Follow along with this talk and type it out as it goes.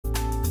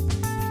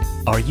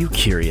Are you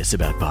curious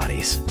about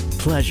bodies,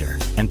 pleasure,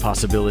 and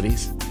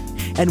possibilities?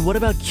 And what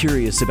about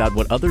curious about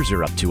what others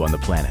are up to on the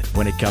planet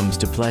when it comes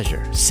to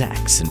pleasure,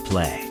 sex, and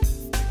play?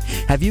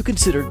 Have you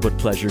considered what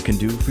pleasure can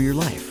do for your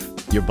life,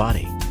 your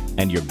body,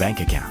 and your bank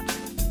account?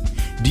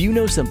 Do you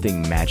know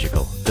something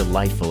magical,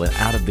 delightful, and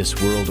out of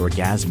this world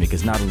orgasmic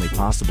is not only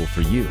possible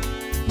for you,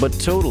 but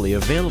totally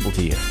available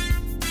to you?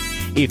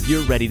 If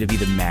you're ready to be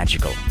the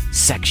magical,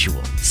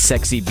 sexual,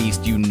 sexy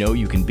beast you know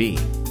you can be,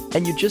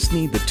 and you just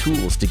need the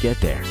tools to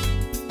get there,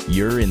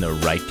 you're in the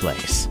right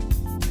place.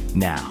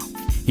 Now,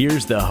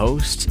 here's the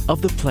host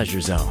of The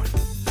Pleasure Zone,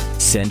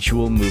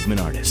 sensual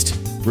movement artist,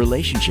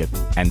 relationship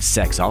and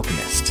sex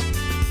alchemist,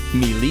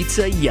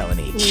 Milica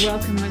Jelenic.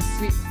 Welcome, my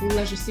sweet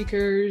pleasure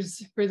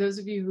seekers. For those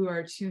of you who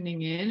are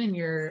tuning in and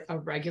you're a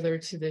regular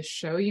to this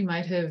show, you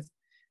might have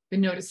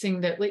been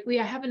noticing that lately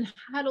I haven't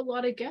had a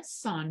lot of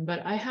guests on,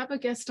 but I have a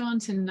guest on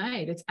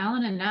tonight. It's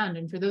Alan Annand.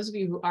 And for those of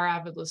you who are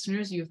avid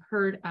listeners, you've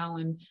heard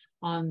Alan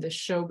on the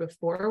show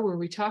before, where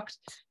we talked,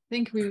 I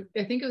think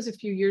it was a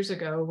few years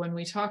ago when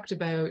we talked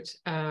about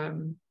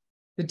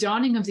the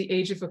dawning of the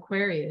age of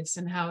Aquarius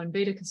and how in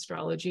Vedic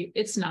astrology,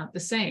 it's not the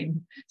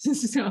same.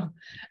 So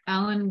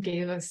Alan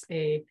gave us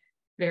a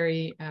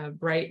very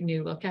bright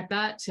new look at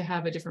that to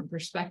have a different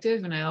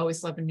perspective. And I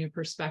always love a new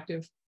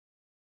perspective.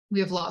 We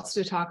have lots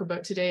to talk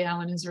about today.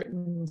 Alan has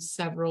written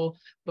several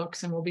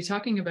books, and we'll be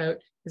talking about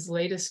his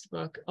latest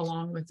book,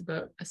 along with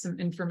about some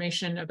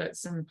information about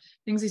some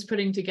things he's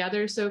putting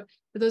together. So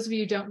for those of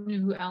you who don't know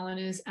who Alan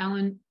is,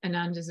 Alan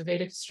Annand is a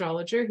Vedic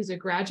astrologer. He's a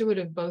graduate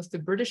of both the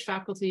British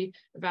Faculty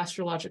of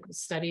Astrological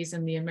Studies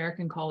and the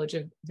American College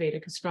of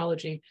Vedic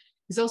Astrology.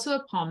 He's also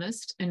a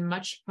palmist and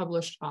much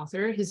published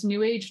author. His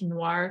New Age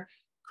noir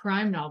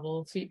crime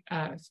novels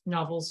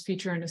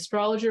feature an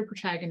astrologer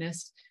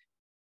protagonist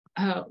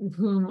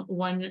whom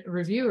one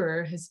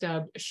reviewer has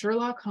dubbed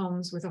Sherlock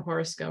Holmes with a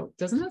horoscope.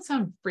 Doesn't that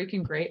sound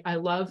freaking great?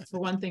 For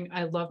one thing,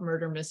 I love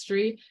murder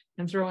mystery,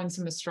 and throw in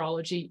some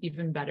astrology,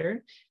 even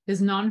better.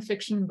 His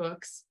nonfiction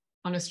books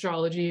on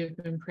astrology have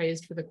been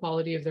praised for the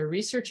quality of their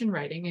research and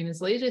writing. In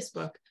his latest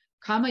book,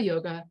 Kama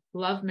Yoga,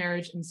 Love,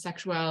 Marriage, and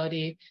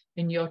Sexuality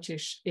in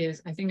Jyotish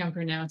is, I think I'm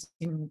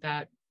pronouncing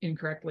that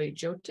incorrectly,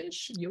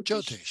 Jyotish?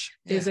 Jyotish.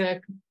 Is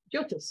a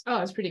Jyotish. Oh,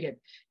 it's pretty good.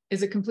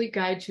 Is a complete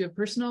guide to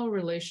personal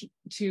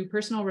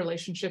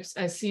relationships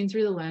as seen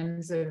through the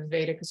lens of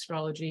Vedic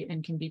astrology,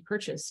 and can be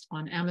purchased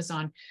on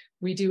Amazon.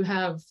 We do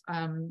have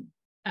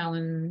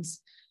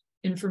Alan's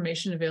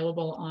information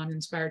available on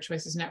Inspired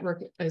Choices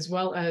Network, as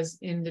well as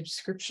in the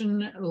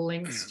description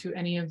links to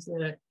any of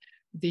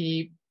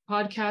the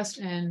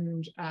podcast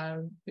and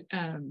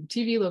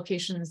TV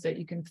locations that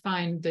you can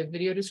find. The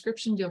video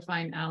description, you'll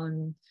find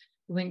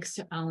links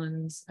to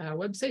Alan's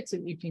website, so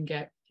that you can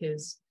get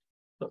his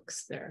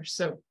books there.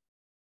 So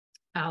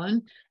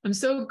Alan, I'm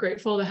so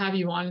grateful to have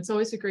you on. It's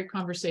always a great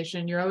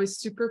conversation. You're always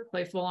super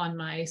playful on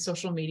my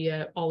social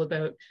media, all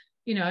about,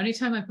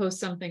 anytime I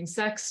post something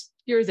sex,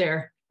 you're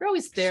there. You're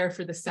always there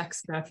for the sex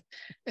stuff,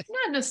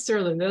 not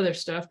necessarily the other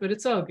stuff, but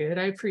it's all good.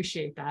 I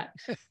appreciate that.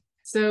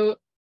 So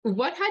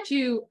what had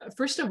you,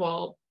 first of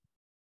all,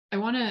 I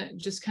want to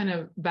just kind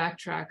of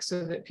backtrack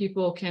so that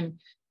people can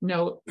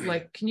know,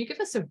 can you give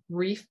us a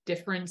brief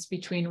difference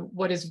between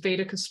what is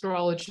Vedic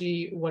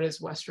astrology, what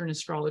is Western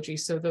astrology,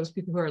 so those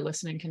people who are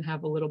listening can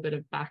have a little bit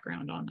of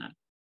background on that?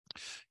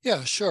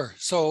 Yeah, sure.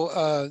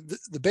 So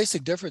the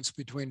basic difference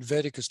between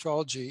Vedic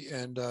astrology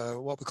and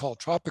what we call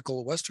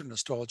tropical Western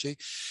astrology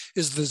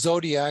is the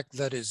zodiac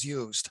that is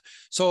used.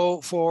 So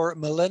for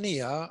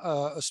millennia,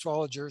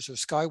 astrologers or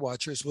sky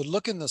watchers would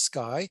look in the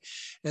sky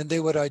and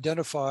they would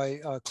identify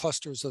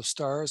clusters of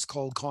stars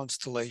called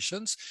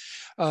constellations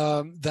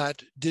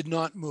that did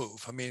not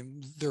move. I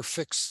mean, they're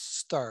fixed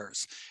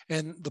stars.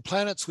 And the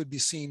planets would be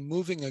seen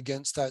moving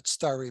against that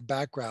starry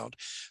background.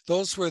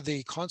 Those were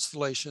the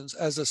constellations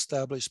as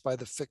established by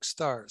the fixed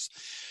stars.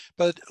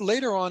 But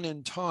later on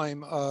in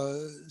time,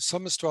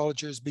 some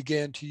astrologers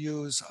began to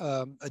use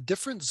a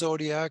different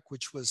zodiac,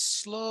 which was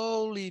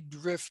slowly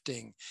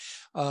drifting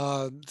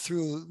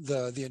through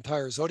the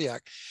entire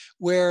zodiac,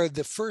 where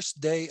the first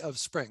day of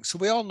spring. So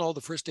we all know the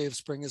first day of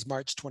spring is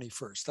March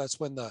 21st. That's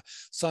when the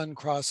sun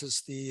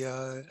crosses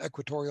the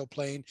equatorial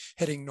plane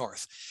heading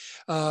north.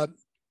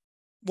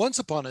 Once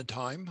upon a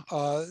time,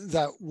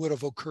 that would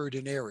have occurred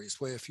in Aries,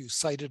 where if you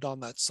sighted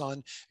on that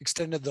sun,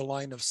 extended the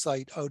line of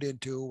sight out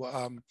into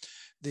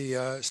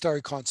the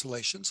starry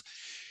constellations,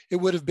 it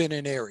would have been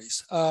in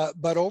Aries.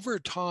 But over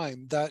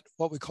time, that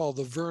what we call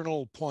the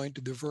vernal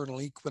point, the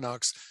vernal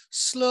equinox,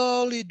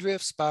 slowly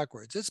drifts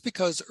backwards. It's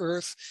because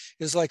Earth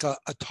is like a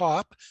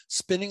top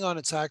spinning on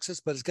its axis,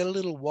 but it's got a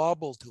little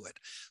wobble to it.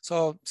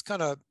 So it's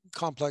kind of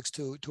complex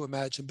to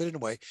imagine. But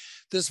anyway,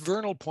 this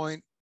vernal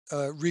point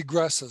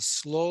regresses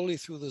slowly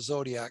through the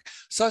zodiac,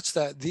 such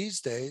that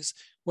these days,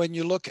 when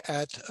you look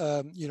at,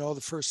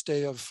 the first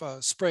day of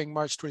spring,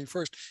 March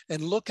 21st,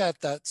 and look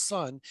at that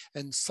sun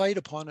and sight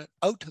upon it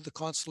out to the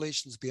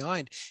constellations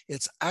behind,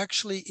 it's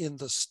actually in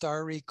the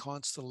starry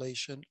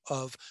constellation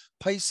of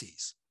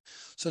Pisces.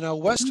 So now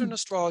Western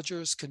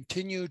astrologers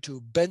continue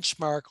to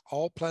benchmark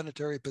all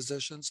planetary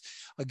positions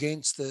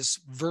against this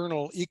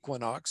vernal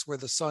equinox where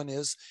the sun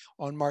is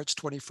on March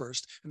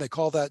 21st, and they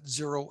call that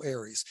 0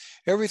 Aries.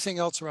 Everything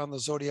else around the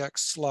zodiac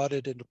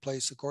slotted into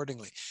place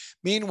accordingly.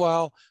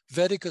 Meanwhile,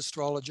 Vedic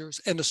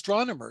astrologers and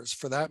astronomers,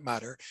 for that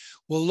matter,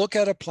 will look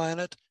at a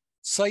planet,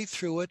 sight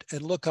through it,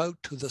 and look out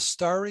to the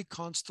starry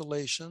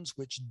constellations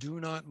which do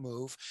not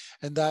move,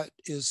 and that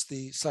is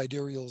the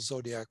sidereal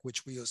zodiac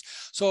which we use.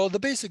 So the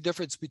basic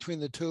difference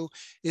between the two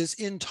is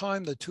in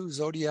time the two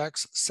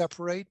zodiacs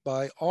separate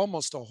by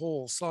almost a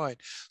whole sign.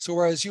 So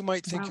whereas you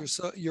might think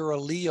you're a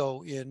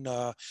Leo in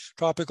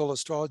tropical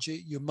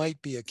astrology, you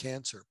might be a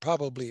Cancer,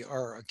 probably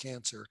are a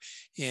Cancer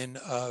in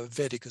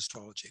Vedic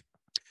astrology.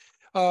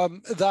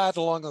 That,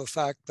 along with the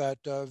fact that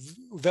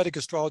Vedic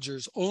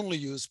astrologers only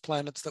use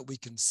planets that we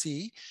can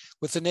see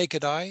with the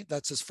naked eye.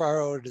 That's as far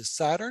out as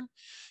Saturn.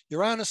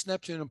 Uranus,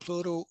 Neptune, and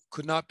Pluto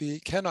cannot be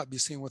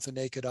seen with the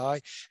naked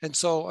eye. And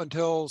so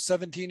until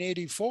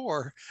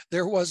 1784,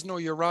 there was no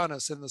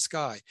Uranus in the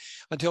sky.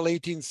 Until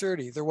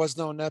 1830, there was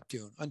no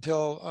Neptune.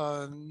 Until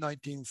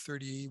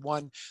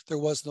 1931, there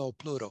was no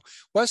Pluto.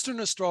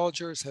 Western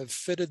astrologers have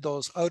fitted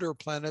those outer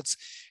planets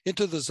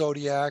into the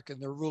zodiac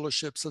and their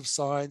rulerships of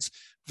signs.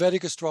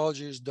 Vedic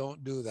astrologers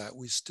don't do that.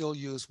 We still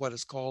use what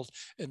is called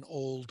an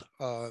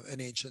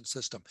ancient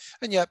system.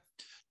 And yet,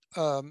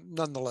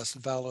 nonetheless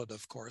valid,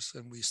 of course,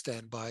 and we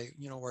stand by,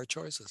 our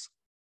choices.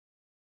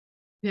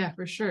 Yeah,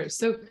 for sure.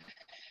 So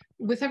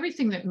with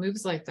everything that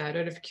moves like that,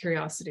 out of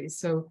curiosity,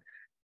 so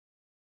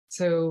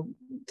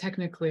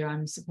technically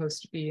I'm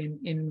supposed to be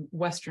in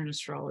Western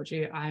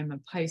astrology. I'm a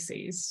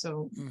Pisces,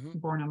 so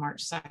born on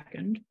March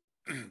 2nd.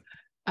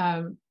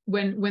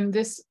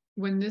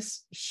 When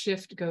this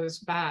shift goes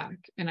back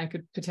and I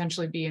could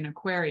potentially be in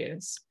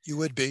Aquarius. You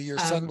would be, your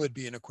sun would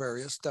be in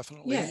Aquarius,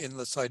 definitely, in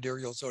the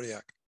sidereal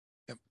zodiac.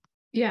 Yep.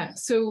 Yeah.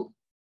 So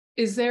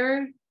if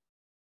we're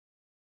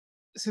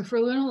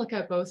going to look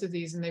at both of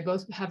these and they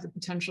both have the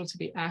potential to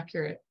be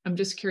accurate, I'm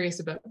just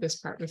curious about this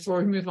part before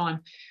we move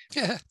on.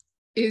 Yeah.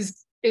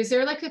 Is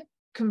there like a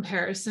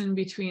comparison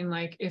between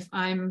like if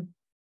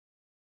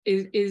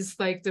is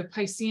like the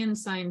Piscean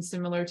sign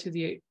similar to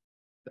the,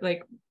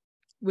 like,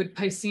 would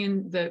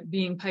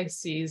being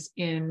Pisces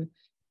in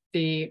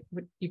the,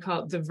 what you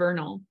call it, the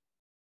vernal,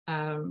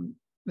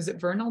 was it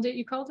vernal that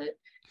you called it?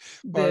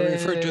 Well, I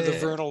referred to the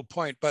vernal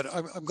point, but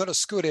I'm going to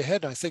scoot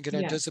ahead, I think, and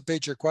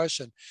anticipate your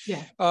question.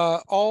 Yeah.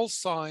 All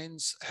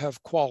signs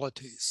have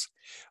qualities.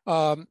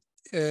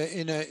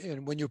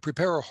 When you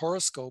prepare a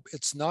horoscope,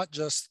 it's not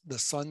just the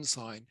sun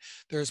sign.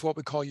 There's what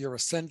we call your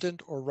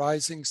ascendant or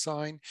rising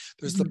sign.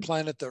 There's the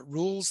planet that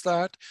rules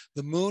that.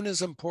 The moon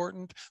is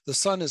important. The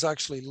sun is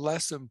actually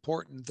less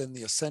important than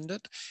the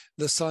ascendant.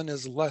 The sun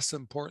is less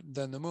important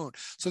than the moon.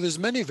 So there's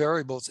many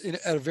variables.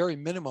 At a very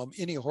minimum,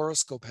 any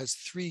horoscope has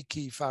 3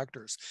 key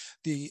factors: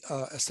 the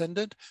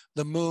ascendant,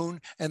 the moon,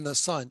 and the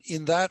sun,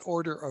 in that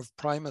order of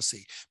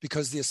primacy,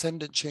 because the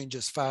ascendant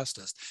changes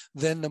fastest.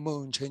 Then the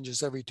moon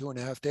changes every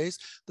 2.5 days.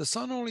 The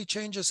sun only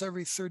changes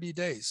every 30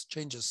 days,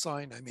 changes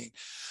sign, I mean.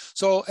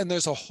 So, and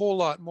there's a whole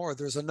lot more.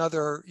 There's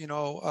another,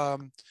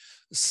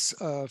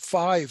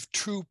 5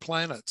 true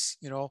planets,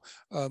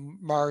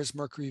 Mars,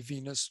 Mercury,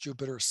 Venus,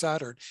 Jupiter,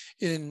 Saturn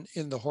in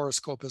the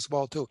horoscope as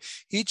well too.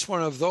 Each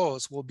one of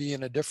those will be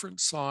in a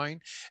different sign,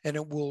 and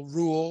it will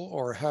rule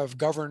or have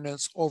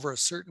governance over a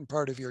certain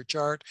part of your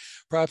chart,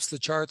 perhaps the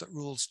chart that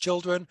rules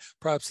children,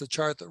 perhaps the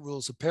chart that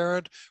rules a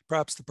parent,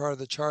 perhaps the part of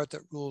the chart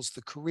that rules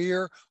the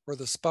career or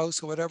the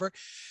spouse or whatever.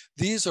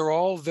 These are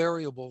all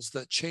variables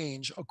that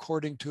change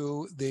according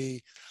to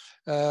the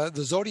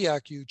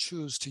zodiac you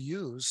choose to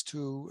use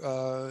to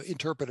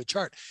interpret a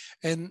chart.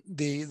 And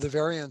the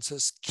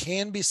variances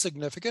can be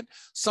significant.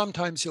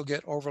 Sometimes you'll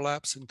get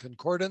overlaps and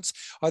concordance.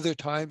 Other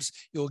times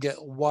you'll get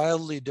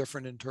wildly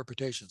different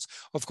interpretations.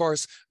 Of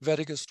course,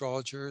 Vedic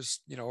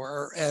astrologers,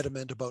 are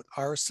adamant about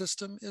our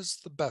system is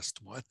the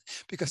best one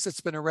because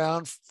it's been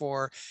around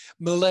for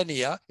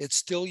millennia. It's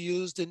still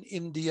used in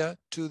India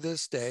to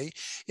this day.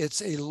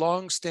 It's a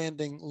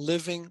long-standing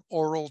living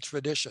oral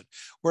tradition,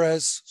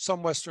 whereas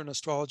some Western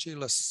astrology,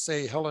 let's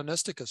say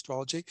Hellenistic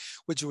astrology,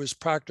 which was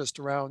practiced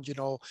around,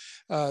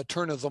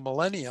 turn of the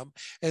millennium.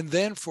 And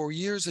then for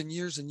years and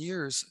years and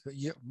years,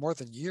 more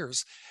than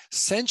years,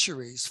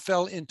 centuries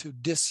fell into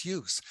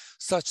disuse,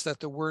 such that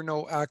there were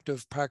no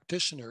active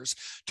practitioners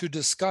to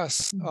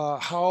discuss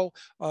how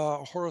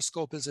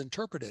horoscope is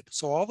interpreted.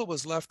 So all that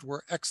was left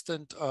were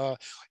extant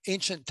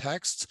ancient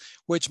texts,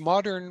 which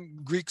modern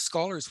Greek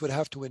scholars would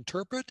have to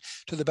interpret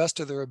to the best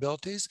of their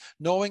abilities,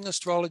 knowing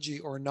astrology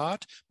or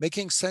not,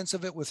 making sense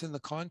of it within the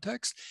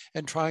context,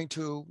 and trying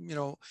to,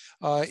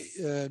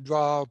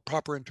 draw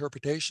proper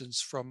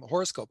interpretations from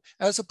horoscope.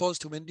 As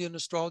opposed to Indian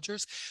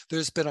astrologers,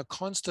 there's been a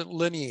constant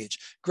lineage.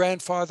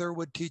 Grandfather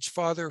would teach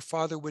father,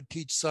 father would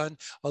teach son,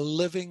 a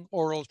living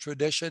oral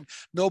tradition.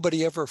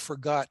 Nobody ever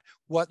forgot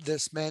what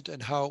this meant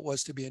and how it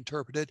was to be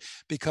interpreted,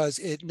 because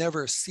it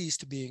never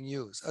ceased being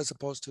used, as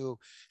opposed to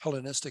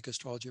Hellenistic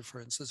astrology,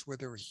 for instance, where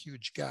there were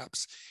huge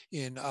gaps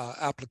in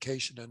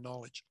application and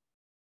knowledge.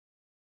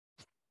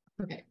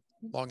 Okay.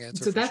 Long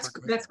answer. So for short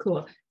question. that's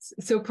cool.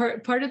 So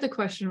part of the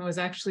question was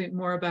actually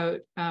more about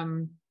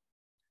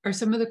are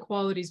some of the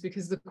qualities,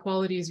 because the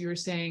qualities you were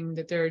saying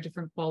that there are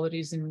different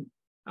qualities in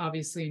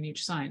obviously in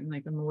each sign,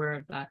 like I'm aware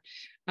of that.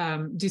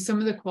 Do some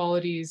of the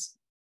qualities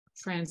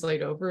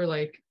translate over,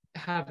 like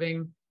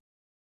having,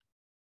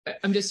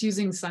 I'm just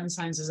using sun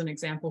signs as an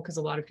example because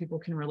a lot of people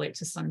can relate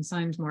to sun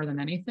signs more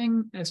than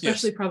anything,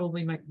 especially Yes.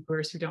 probably my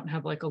viewers who don't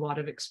have like a lot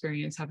of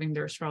experience having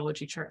their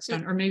astrology charts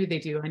done, or maybe they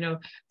do. I know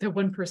that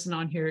one person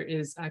on here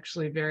is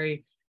actually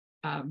very,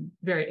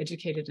 very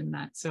educated in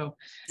that. So,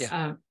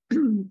 Yeah.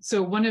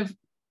 So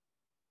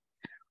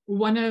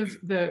one of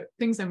the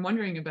things I'm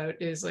wondering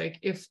about is like,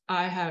 if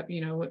I have,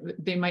 you know,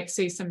 they might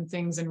say some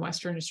things in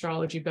Western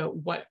astrology about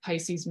what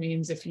Pisces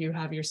means if you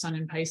have your sun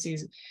in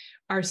Pisces.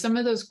 Are some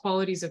of those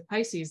qualities of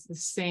Pisces the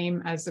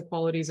same as the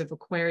qualities of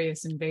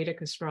Aquarius in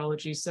Vedic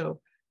astrology?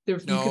 So there,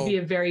 you could be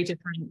No. a very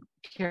different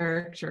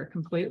character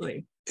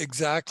completely.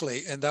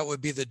 Exactly. And that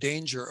would be the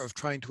danger of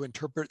trying to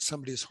interpret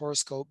somebody's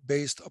horoscope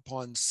based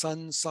upon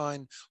sun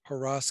sign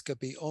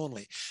horoscopy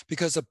only.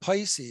 Because a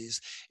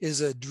Pisces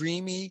is a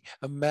dreamy,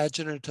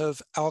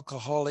 imaginative,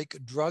 alcoholic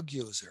drug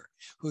user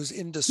who's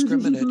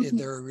indiscriminate in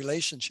their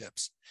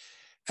relationships.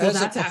 Well,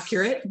 that's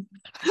accurate.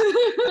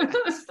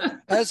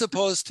 As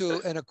opposed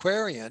to an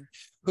Aquarian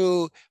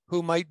who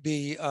might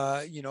be,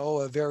 you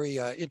know, very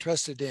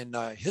interested in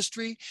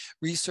history,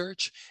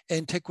 research,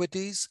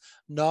 antiquities,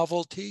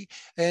 novelty,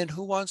 and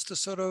who wants to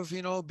sort of,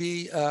 you know,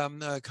 be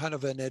kind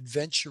of an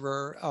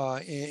adventurer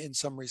in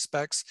some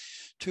respects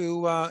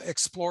to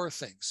explore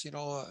things, you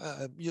know,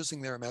 using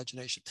their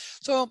imagination.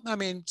 So, I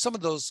mean, some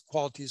of those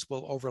qualities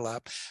will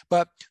overlap,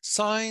 but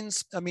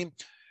signs, I mean,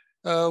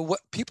 what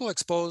people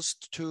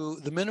exposed to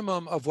the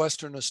minimum of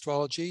Western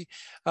astrology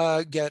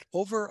get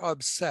over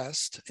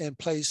obsessed and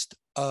placed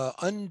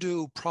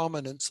undue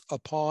prominence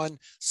upon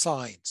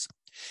signs.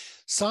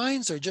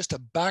 Signs are just a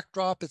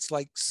backdrop. It's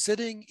like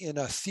sitting in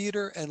a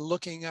theater and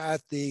looking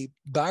at the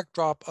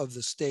backdrop of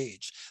the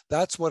stage.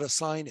 That's what a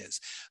sign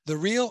is. The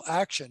real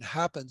action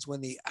happens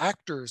when the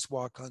actors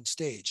walk on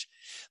stage.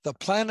 The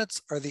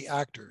planets are the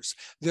actors.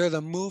 They're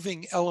the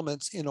moving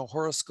elements in a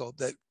horoscope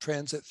that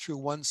transit through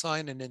one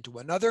sign and into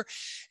another.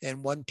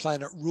 And one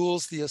planet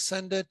rules the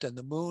ascendant, and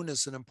the moon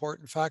is an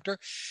important factor.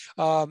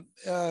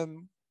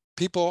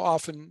 People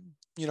often,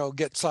 you know,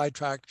 get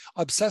sidetracked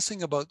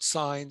obsessing about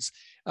signs,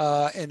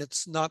 and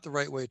it's not the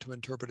right way to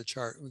interpret a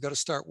chart. We've got to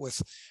start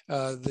with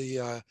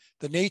the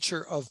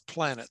nature of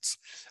planets,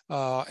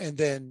 and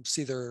then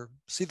see them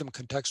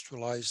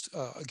contextualized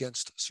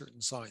against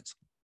certain signs.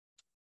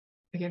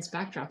 Against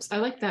backdrops. I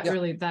like that. Yeah.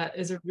 Really, that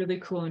is a really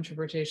cool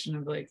interpretation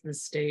of like the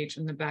stage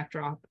and the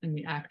backdrop and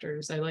the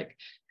actors. I like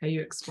how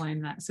you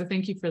explain that. So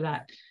thank you for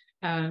that.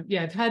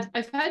 Yeah,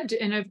 I've had,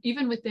 and I've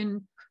even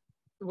within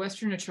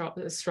Western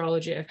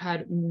astrology, I've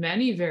had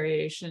many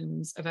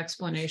variations of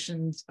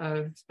explanations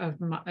of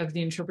the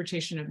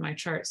interpretation of my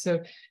chart.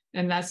 So,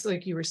 and that's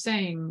like you were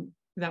saying,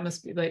 that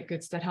must be like,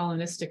 it's that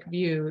Hellenistic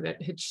view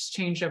that had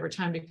changed over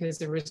time because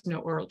there was no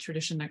oral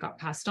tradition that got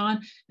passed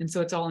on. And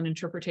so it's all an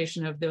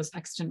interpretation of those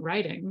extant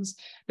writings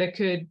that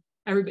could,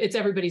 it's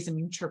everybody's an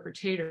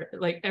interpreter,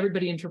 like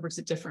everybody interprets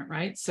it different,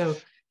 right? So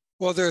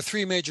well, there are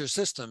three major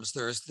systems.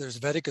 There's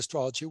Vedic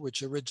astrology,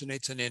 which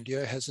originates in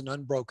India, has an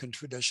unbroken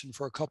tradition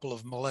for a couple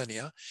of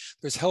millennia.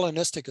 There's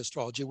Hellenistic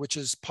astrology, which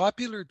is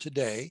popular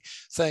today,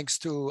 thanks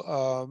to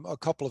a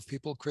couple of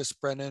people, Chris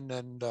Brennan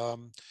and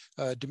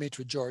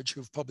Dimitri George,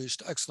 who've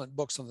published excellent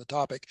books on the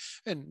topic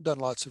and done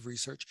lots of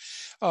research.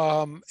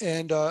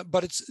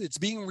 But it's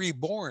being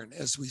reborn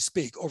as we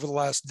speak over the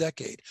last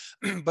decade.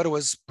 But it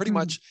was pretty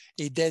much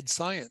a dead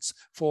science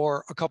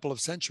for a couple of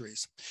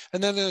centuries.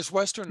 And then there's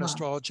Western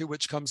astrology,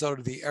 which comes out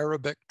of the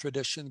Arabic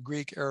tradition,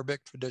 Greek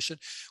Arabic tradition,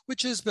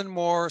 which has been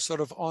more sort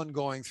of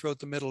ongoing throughout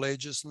the Middle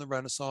Ages and the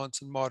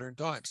Renaissance and modern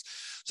times.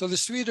 So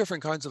there's three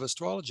different kinds of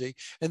astrology.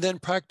 And then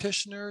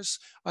practitioners,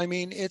 I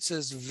mean, it's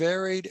as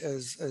varied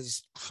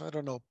as I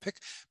don't know,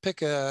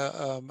 pick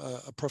a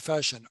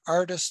profession,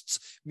 artists,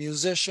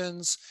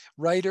 musicians,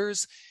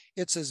 writers.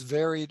 It's as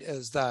varied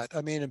as that.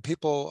 I mean, and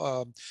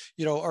people,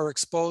 you know, are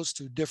exposed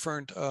to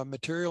different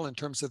material in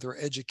terms of their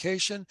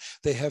education.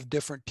 They have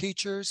different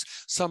teachers.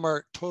 Some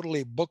are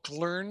totally book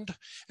learned,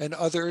 and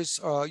others,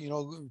 you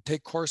know,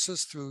 take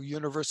courses through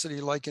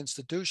university-like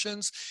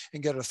institutions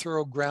and get a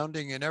thorough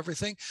grounding in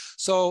everything.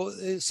 So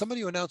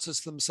somebody who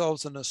announces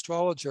themselves an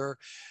astrologer,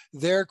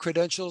 their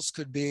credentials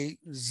could be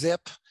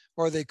zip,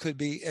 or they could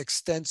be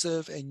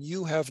extensive, and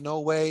you have no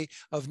way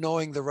of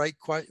knowing the right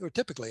question, or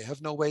typically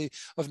have no way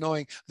of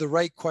knowing the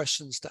right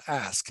questions to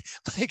ask.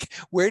 Like,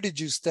 where did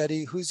you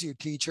study? Who's your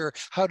teacher?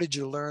 How did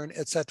you learn?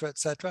 Et cetera, et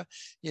cetera.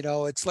 You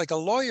know, it's like a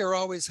lawyer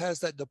always has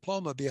that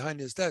diploma behind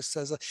his desk,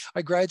 says,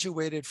 I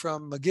graduated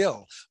from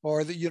McGill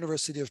or the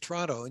University of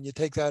Toronto, and you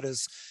take that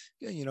as,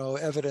 you know,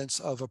 evidence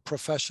of a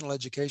professional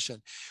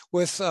education.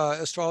 With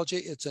astrology,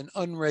 it's an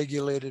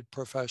unregulated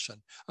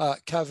profession.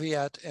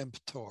 Caveat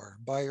emptor,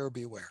 buyer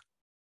beware.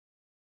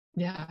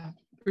 yeah,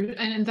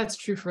 And that's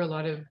true for a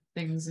lot of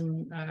things,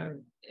 and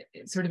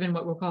sort of in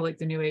what we'll call like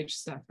the new age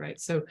stuff, right?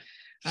 So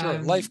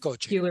Sure, life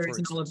coaching, healers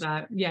and all of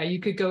that. Yeah, you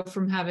could go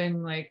from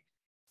having like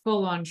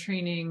full-on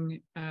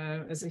training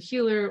as a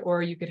healer,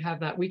 or you could have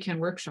that weekend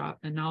workshop,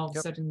 and all of a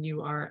sudden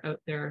you are out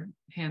there,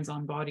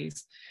 hands-on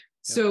bodies.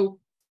 So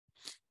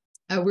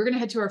we're going to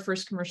head to our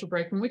first commercial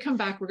break. When we come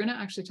back, we're going to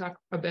actually talk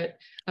a bit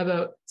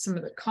about some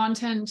of the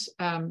content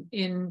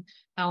in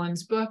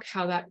Alan's book,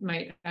 how that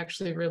might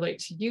actually relate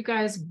to you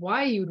guys,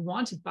 why you'd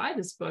want to buy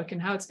this book,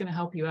 and how it's going to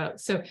help you out.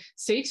 So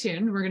stay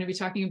tuned. We're going to be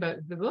talking about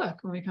the book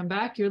when we come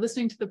back. You're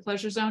listening to The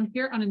Pleasure Zone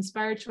here on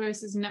Inspired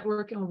Choices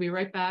Network, and we'll be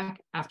right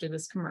back after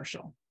this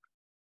commercial.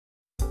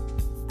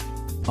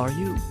 Are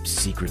you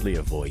secretly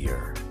a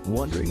voyeur,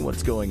 wondering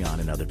what's going on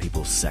in other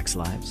people's sex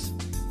lives?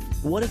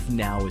 What if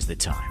now is the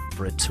time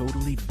for a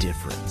totally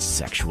different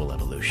sexual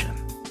evolution?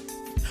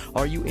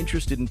 Are you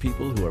interested in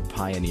people who are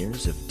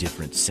pioneers of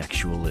different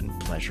sexual and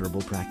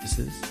pleasurable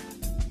practices?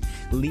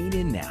 Lean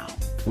in now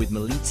with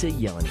Milica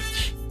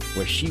Jelenic,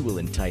 where she will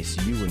entice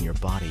you and your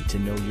body to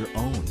know your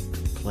own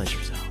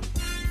pleasure zone.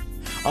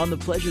 On the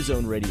Pleasure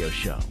Zone radio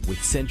show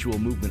with sensual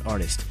movement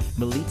artist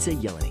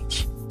Milica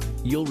Jelenic,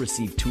 you'll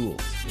receive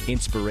tools,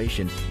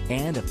 inspiration,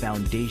 and a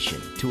foundation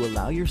to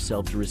allow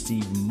yourself to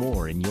receive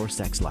more in your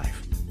sex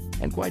life,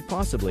 and quite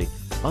possibly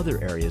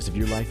other areas of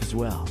your life as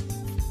well.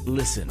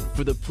 Listen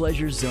for The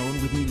Pleasure Zone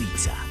with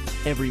Milica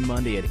every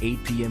Monday at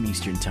 8 p.m.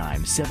 Eastern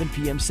Time, 7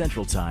 p.m.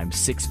 Central Time,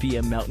 6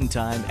 p.m. Mountain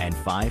Time, and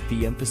 5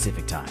 p.m.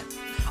 Pacific Time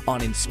on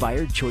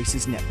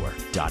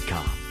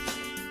InspiredChoicesNetwork.com.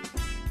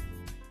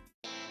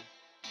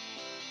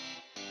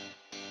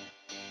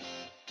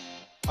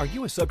 Are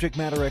you a subject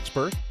matter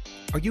expert?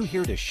 Are you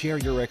here to share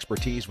your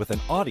expertise with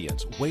an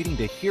audience waiting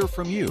to hear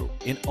from you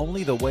in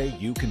only the way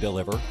you can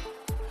deliver?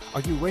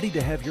 Are you ready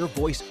to have your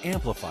voice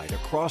amplified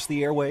across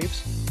the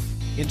airwaves?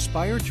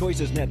 Inspired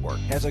Choices Network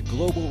has a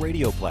global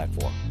radio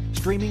platform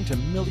streaming to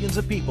millions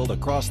of people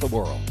across the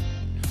world.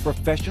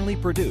 Professionally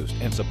produced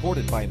and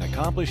supported by an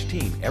accomplished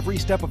team every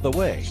step of the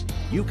way,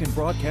 you can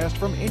broadcast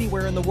from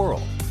anywhere in the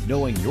world,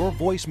 knowing your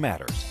voice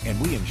matters, and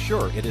we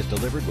ensure it is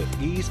delivered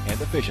with ease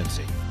and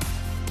efficiency.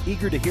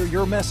 Eager to hear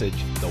your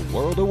message, the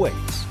world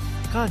awaits.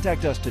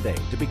 Contact us today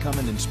to become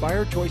an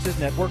Inspired Choices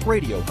Network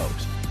radio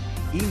host.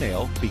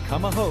 Email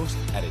become a host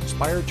at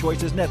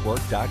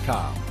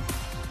inspiredchoicesnetwork.com.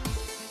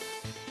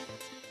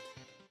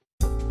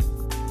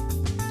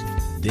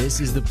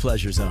 This is The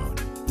Pleasure Zone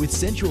with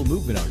sensual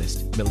movement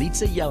artist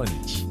Milica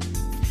Jelenic.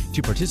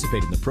 To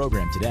participate in the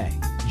program today,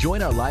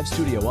 join our live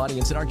studio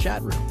audience in our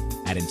chat room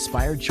at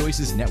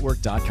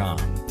inspiredchoicesnetwork.com.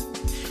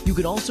 You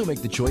can also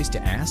make the choice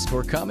to ask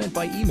or comment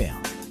by email,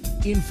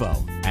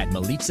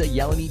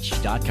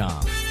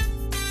 info@milicajelenic.com.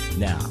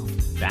 Now,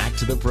 back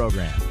to the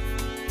program.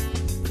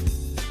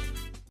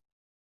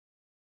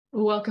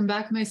 Welcome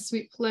back, my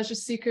sweet pleasure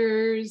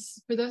seekers.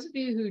 For those of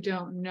you who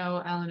don't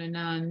know Alan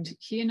Annand,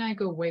 he and I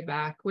go way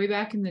back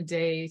in the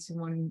day to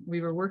when we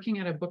were working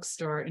at a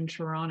bookstore in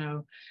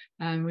Toronto,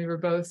 and we were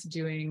both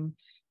doing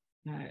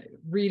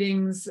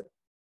readings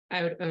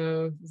out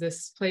of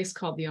this place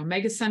called the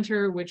Omega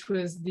Center, which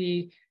was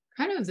the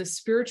kind of the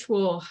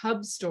spiritual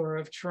hub store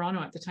of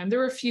Toronto at the time. There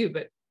were a few,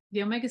 but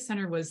the Omega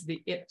Center was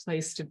the it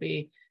place to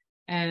be.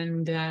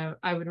 And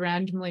I would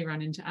randomly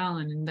run into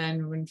Alan. And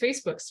then when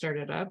Facebook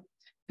started up,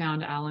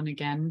 found Alan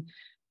again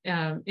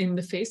in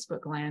the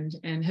Facebook land,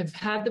 and have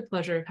had the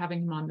pleasure of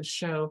having him on the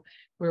show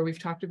where we've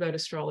talked about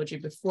astrology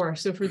before.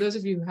 So for those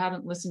of you who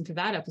haven't listened to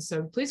that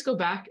episode, please go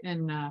back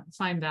and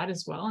find that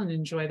as well and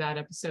enjoy that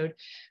episode.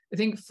 I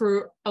think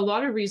for a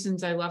lot of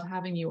reasons I love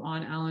having you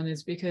on, Alan,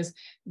 is because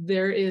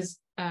there isn't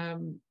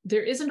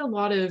a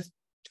lot of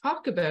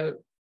talk about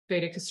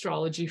Vedic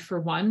astrology.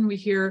 For one, we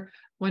hear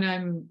when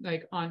I'm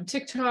like on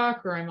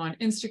TikTok or I'm on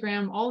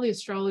Instagram, all the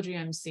astrology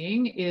I'm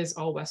seeing is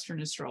all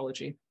Western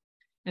astrology.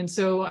 And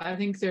so I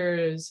think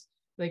there's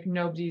like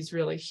nobody's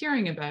really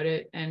hearing about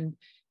it. And,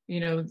 you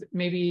know,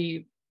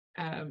 maybe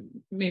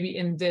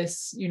in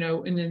this, you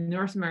know, in the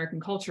North American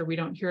culture, we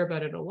don't hear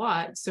about it a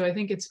lot. So I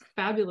think it's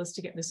fabulous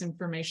to get this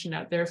information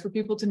out there for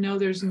people to know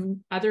there's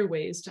other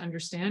ways to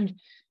understand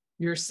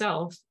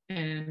yourself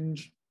and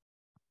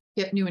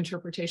get new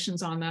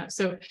interpretations on that.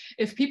 So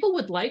if people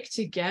would like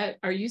to get,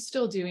 are you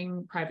still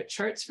doing private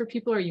charts for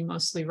people? Are you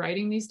mostly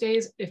writing these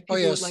days? If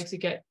people would like to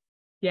get,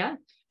 yeah.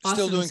 Awesome.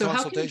 Still doing so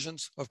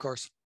consultations, of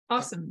course.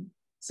 Awesome.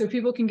 So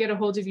people can get a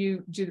hold of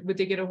you. Would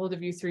they get a hold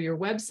of you through your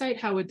website?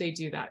 How would they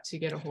do that to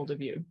get a hold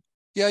of you?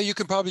 Yeah, you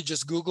can probably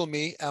just Google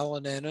me,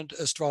 Alan Annand,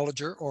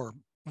 astrologer, or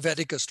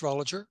Vedic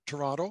Astrologer,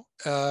 Toronto.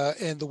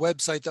 And the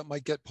website that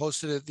might get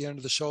posted at the end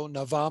of the show,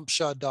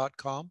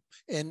 navamsa.com,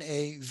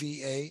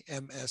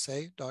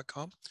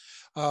 NAVAMSA.com.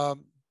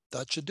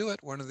 That should do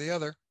it, one or the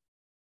other.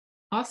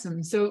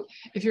 Awesome. So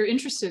if you're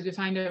interested to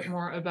find out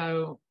more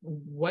about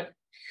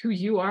who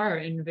you are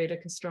in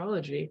Vedic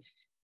astrology,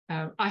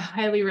 I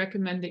highly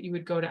recommend that you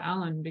would go to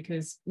Alan,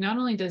 because not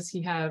only does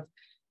he have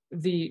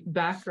the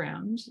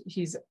background,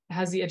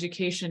 has the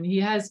education, he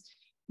has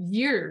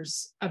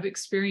years of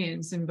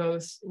experience in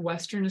both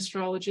Western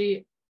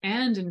astrology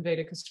and in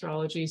Vedic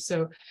astrology.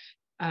 So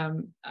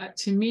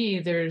to me,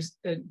 there's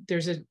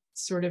a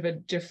sort of a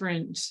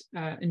different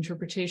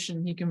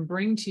interpretation he can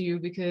bring to you,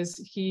 because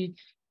he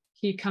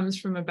comes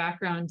from a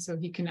background, so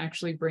he can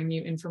actually bring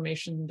you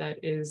information that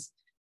is,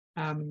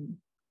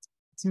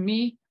 to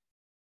me,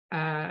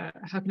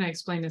 how can I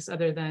explain this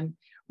other than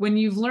when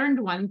you've learned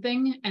one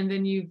thing and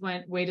then you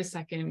went, wait a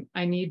second,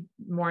 I need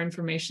more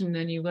information.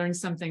 Then you learn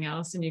something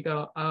else and you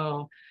go,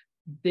 oh,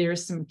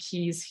 there's some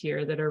keys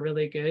here that are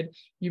really good.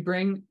 You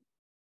bring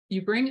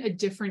a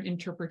different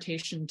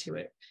interpretation to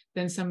it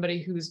than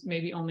somebody who's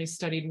maybe only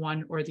studied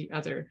one or the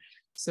other.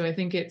 So I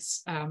think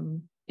it's,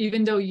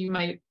 even though you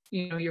might,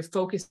 your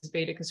focus is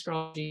Vedic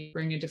astrology,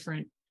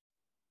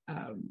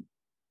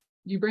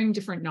 you bring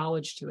different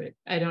knowledge to it.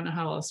 I don't know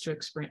how else to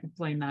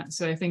explain that.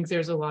 So I think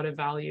there's a lot of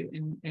value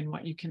in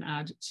what you can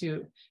add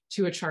to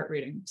a chart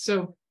reading.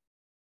 So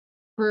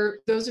for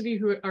those of you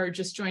who are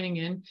just joining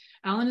in,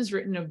 Alan has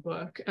written a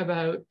book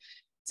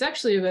it's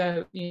actually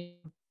about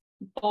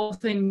all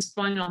things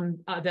fun on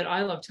that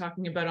I love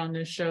talking about on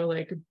this show,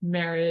 like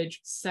marriage,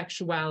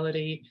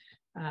 sexuality,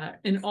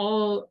 and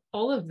all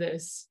of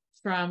this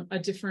from a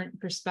different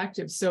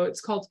perspective. So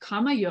it's called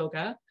Kama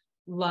Yoga,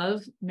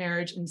 Love,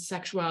 Marriage, and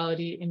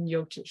Sexuality in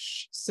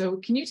Jyotish. So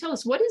can you tell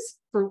us, what is,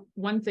 for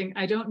one thing,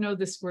 I don't know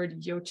this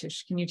word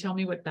Jyotish. Can you tell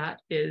me what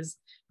that is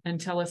and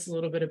tell us a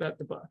little bit about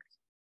the book?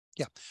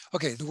 Yeah.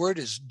 Okay. The word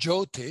is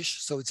Jyotish,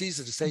 so it's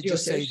easy to say. Jyotish.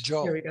 Just say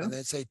Jo and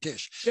then say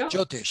Tish.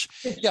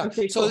 Jyotish. Yeah.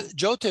 Okay, so cool.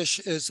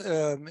 Jyotish is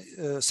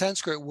a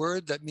Sanskrit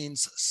word that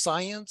means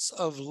science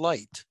of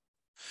light.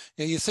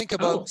 You think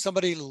about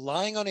somebody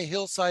lying on a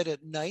hillside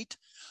at night,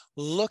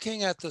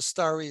 looking at the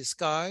starry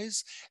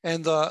skies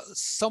and the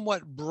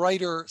somewhat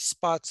brighter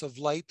spots of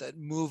light that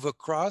move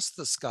across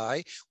the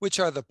sky, which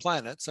are the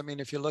planets. I mean,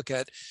 if you look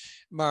at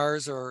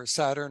Mars or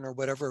Saturn or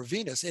whatever,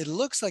 Venus, it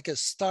looks like a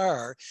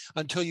star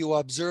until you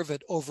observe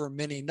it over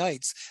many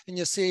nights and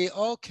you see,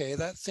 okay,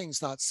 that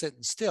thing's not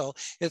sitting still.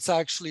 It's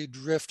actually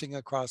drifting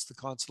across the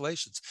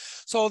constellations.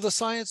 So the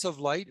science of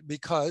light,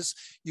 because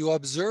you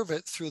observe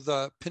it through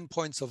the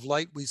pinpoints of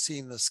light we see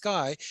in the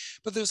sky,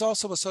 but there's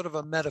also a sort of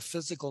a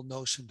metaphysical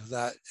notion to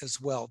that as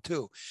well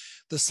too.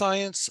 The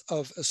science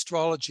of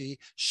astrology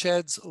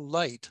sheds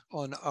light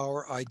on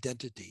our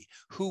identity,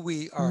 who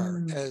we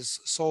are as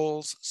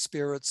souls,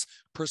 spirits,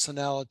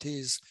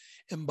 personalities,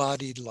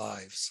 embodied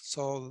lives.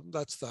 So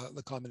that's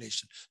the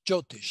combination.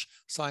 Jyotish,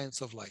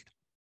 science of light.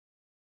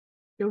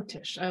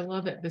 Jyotish, I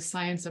love it. The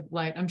science of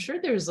light. I'm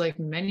sure there's like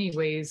many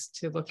ways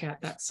to look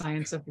at that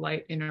science of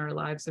light in our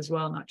lives as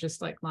well, not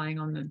just like lying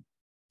on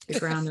the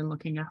ground and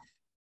looking up.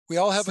 We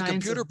all have a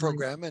computer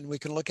program and we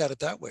can look at it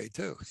that way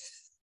too.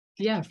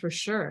 Yeah, for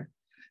sure.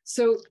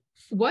 So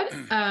what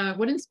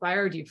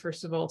inspired you,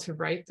 first of all, to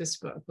write this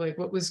book? Like,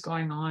 what was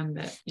going on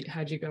that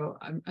had you go,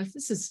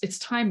 it's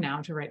time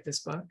now to write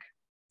this book?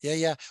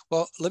 Yeah.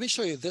 Well, let me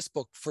show you this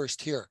book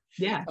first here.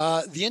 Yeah.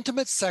 The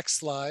Intimate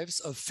Sex Lives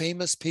of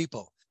Famous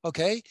People.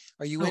 Okay.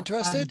 Are you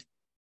interested?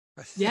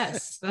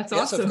 Yes, that's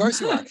yes, awesome. Of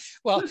course you are.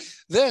 Well,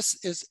 this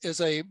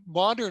is a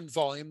modern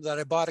volume that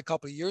I bought a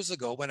couple of years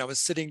ago when I was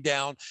sitting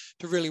down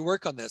to really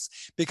work on this,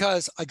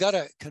 because I got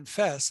to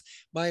confess,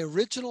 my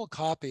original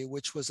copy,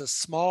 which was a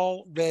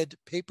small red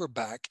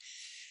paperback,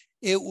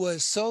 it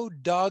was so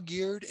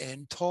dog-eared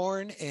and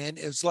torn, and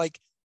it was like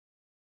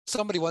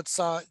somebody once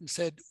saw it and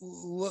said,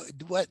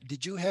 what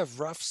did you have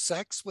rough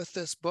sex with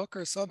this book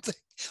or something?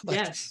 Like,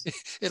 yes.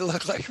 It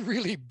looked like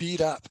really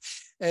beat up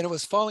and it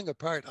was falling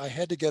apart. I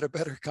had to get a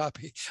better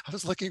copy. I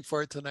was looking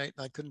for it tonight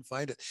and I couldn't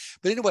find it.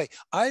 But anyway,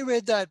 I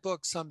read that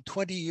book some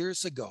 20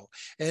 years ago.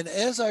 And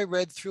as I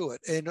read through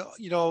it, and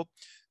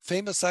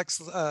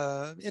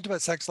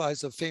Intimate Sex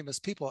Lives of Famous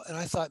People. And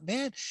I thought,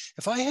 man,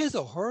 if I had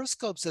the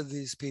horoscopes of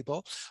these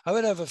people, I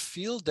would have a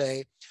field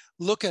day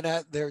looking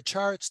at their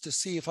charts to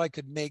see if I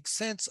could make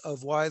sense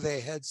of why they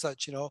had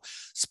such,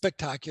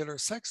 spectacular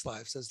sex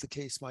lives, as the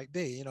case might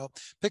be.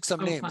 Pick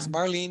some names: fun.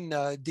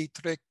 Marlene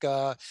Dietrich,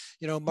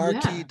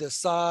 Marquis de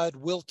Sade,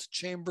 Wilt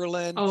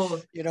Chamberlain.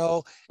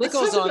 Let's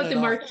talk about the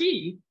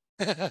Marquis.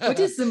 Where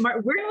was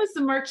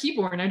the Marquis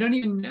born? I don't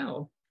even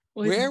know.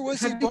 Where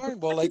was he born?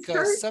 Well, like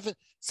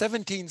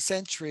 17th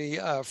century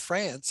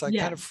France. I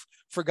kind of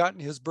forgotten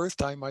his birth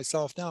time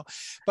myself now.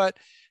 But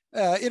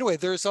anyway,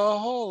 there's a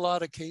whole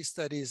lot of case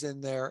studies in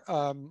there,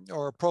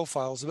 or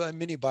profiles,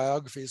 mini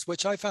biographies,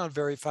 which I found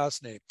very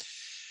fascinating.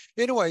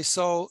 Anyway,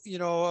 so,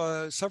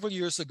 several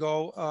years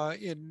ago,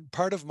 in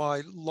part of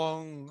my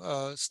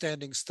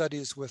long-standing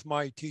studies with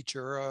my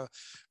teacher, a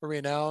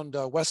renowned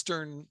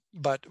Western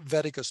but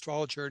Vedic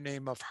astrologer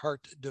named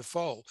Hart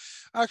Defoe,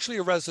 actually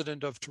a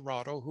resident of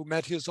Toronto, who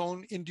met his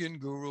own Indian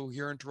guru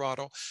here in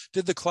Toronto,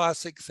 did the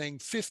classic thing,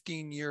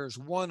 15 years,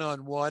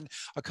 one-on-one,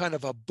 a kind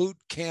of a boot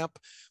camp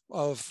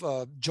of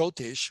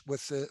Jyotish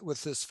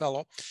with this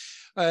fellow.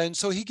 And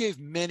so he gave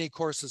many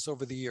courses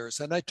over the years,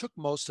 and I took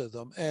most of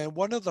them. And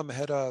one of them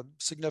had a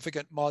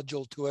significant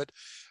module to it,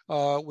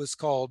 was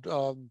called,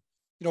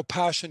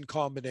 passion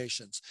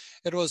combinations.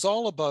 It was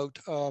all about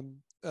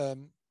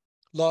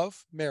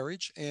love,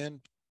 marriage,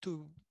 and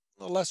to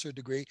a lesser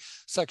degree,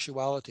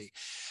 sexuality.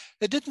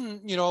 It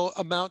didn't,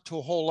 amount to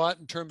a whole lot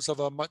in terms of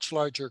a much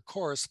larger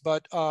course,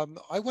 but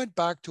I went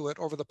back to it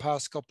over the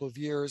past couple of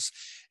years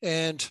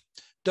and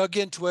dug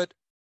into it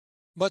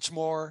much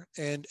more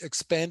and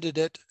expanded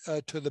it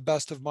to the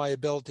best of my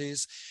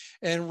abilities,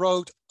 and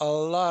wrote a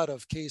lot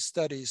of case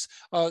studies,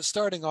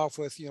 starting off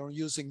with,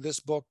 using this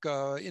book,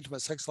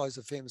 Intimate Sex Lives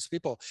of Famous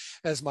People,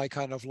 as my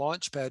kind of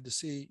launch pad to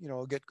see,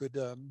 get good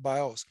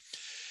bios.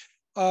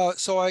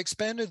 So I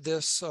expanded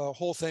this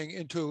whole thing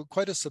into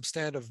quite a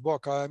substantive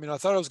book. I mean, I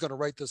thought I was going to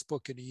write this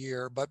book in a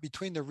year, but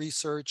between the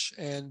research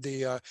and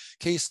the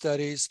case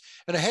studies,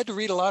 and I had to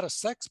read a lot of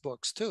sex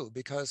books too,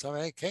 because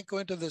I can't go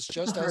into this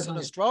just as an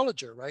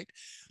astrologer, right?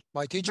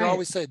 My teacher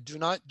always said, do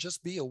not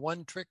just be a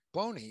one-trick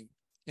pony,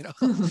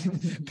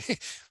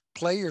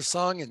 play your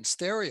song in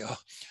stereo.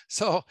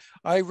 So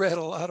I read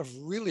a lot of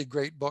really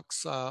great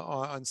books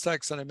on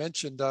sex, and I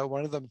mentioned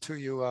one of them to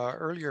you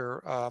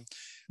earlier,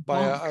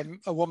 by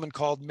a woman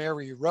called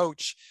Mary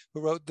Roach,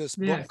 who wrote this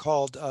book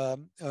called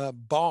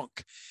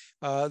Bonk,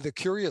 The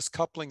Curious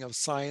Coupling of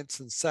Science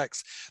and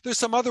Sex. There's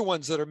some other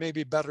ones that are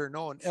maybe better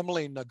known.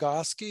 Emily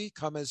Nagoski,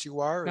 Come As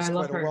You Are, is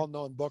quite a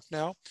well-known book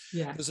now.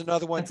 Yeah. There's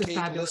another one,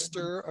 Kate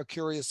Lister, A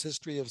Curious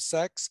History of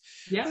Sex.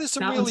 Yeah, there's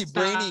some really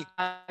brainy.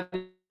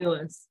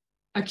 Fabulous.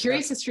 A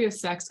Curious History of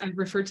Sex, I've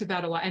referred to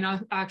that a lot, and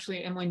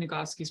actually Emily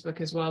Nagoski's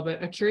book as well,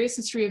 but A Curious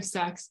History of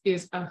Sex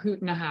is a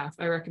hoot and a half.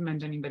 I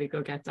recommend anybody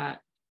go get that.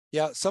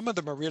 Yeah, some of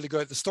them are really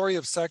good. The Story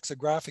of Sex, A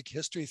Graphic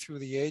History Through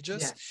the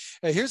Ages.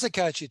 Yeah. Here's a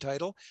catchy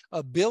title,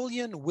 A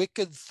Billion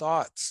Wicked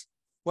Thoughts,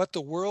 What the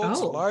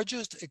World's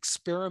Largest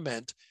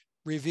Experiment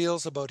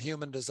Reveals About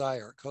Human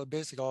Desire.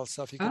 Basically all the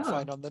stuff you can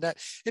find on the net.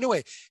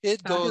 Anyway,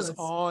 it goes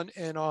on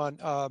and on.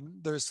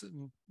 There's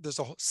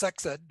a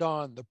Sex at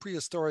Dawn, The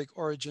Prehistoric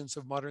Origins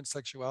of Modern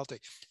Sexuality.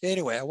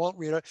 Anyway, I won't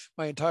read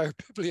my entire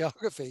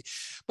bibliography,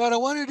 but I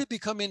wanted to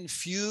become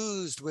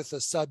infused with the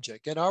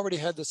subject, and I already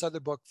had this other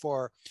book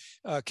for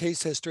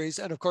case histories.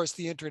 And of course,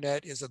 the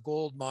internet is a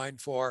gold mine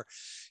for,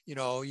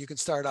 you can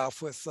start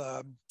off with,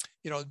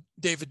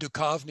 David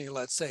Duchovny,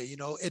 let's say,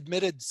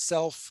 admitted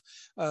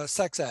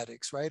sex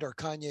addicts, right? Or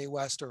Kanye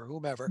West or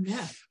whomever,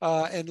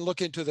 and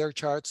look into their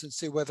charts and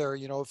see whether,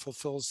 it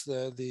fulfills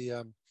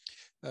the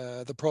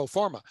pro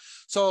forma.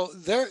 So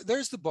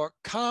there's the book,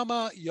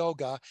 Kama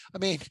Yoga. I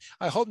mean,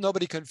 I hope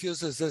nobody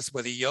confuses this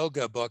with a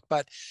yoga book,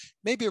 but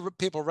maybe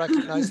people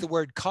recognize the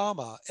word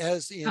Kama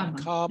as in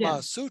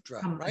Kama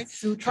Sutra, right?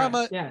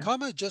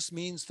 Kama just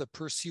means the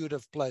pursuit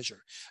of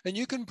pleasure. And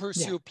you can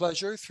pursue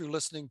pleasure through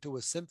listening to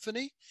a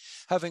symphony,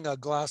 having a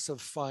glass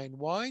of fine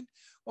wine,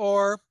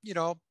 or,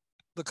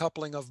 the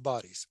coupling of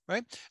bodies,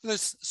 right? And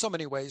there's so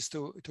many ways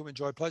to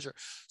enjoy pleasure.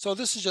 So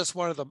this is just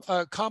one of them.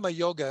 Kama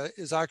Yoga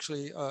is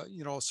actually, a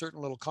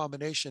certain little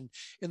combination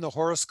in the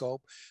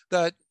horoscope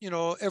that,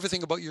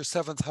 everything about your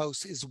seventh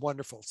house is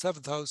wonderful.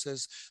 Seventh house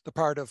is the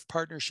part of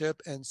partnership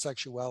and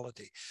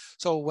sexuality.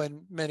 So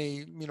when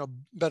many,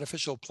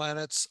 beneficial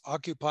planets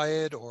occupy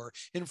it or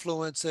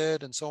influence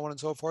it and so on and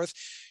so forth,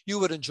 you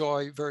would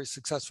enjoy very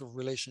successful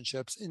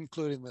relationships,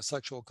 including the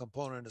sexual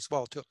component as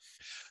well, too.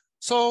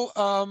 So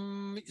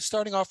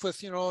starting off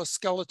with, a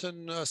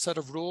skeleton set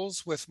of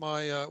rules with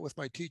my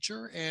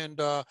teacher,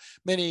 and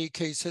many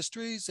case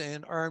histories,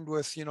 and armed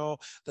with,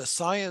 the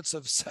science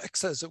of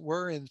sex, as it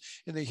were, in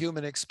the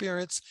human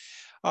experience,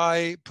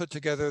 I put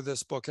together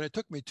this book, and it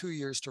took me 2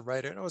 years to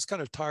write it. And I was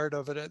kind of tired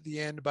of it at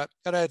the end,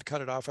 and I had cut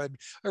it off. I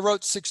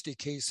wrote 60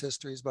 case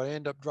histories, but I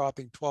ended up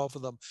dropping 12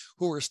 of them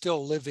who were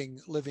still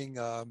living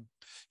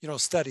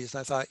studies.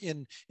 And I thought,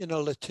 in a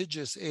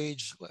litigious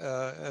age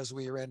as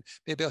we are in,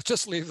 maybe I'll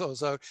just leave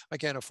those out. I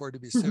can't afford to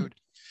be sued.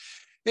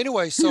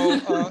 Anyway, so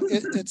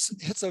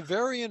it's a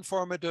very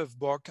informative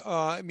book.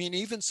 I mean,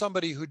 even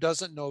somebody who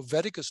doesn't know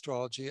Vedic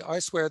astrology, I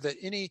swear that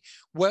any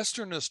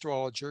Western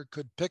astrologer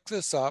could pick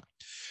this up,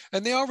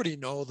 and they already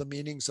know the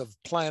meanings of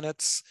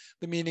planets,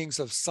 the meanings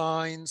of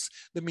signs,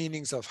 the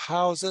meanings of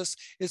houses.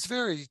 It's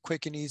very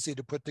quick and easy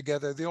to put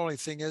together. The only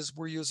thing is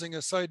we're using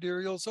a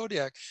sidereal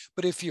zodiac.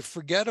 But if you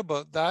forget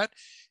about that,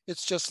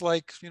 it's just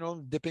like,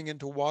 dipping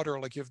into water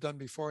like you've done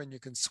before, and you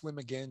can swim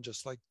again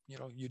just like,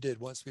 you did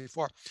once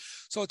before.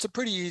 So it's a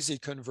pretty easy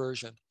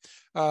conversion.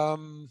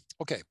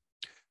 Okay.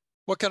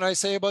 What can I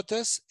say about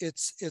this?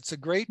 It's a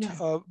great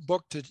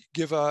book to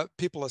give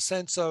people a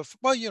sense of,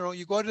 well,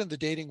 you go out in the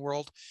dating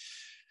world,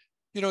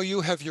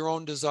 you have your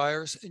own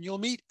desires, and you'll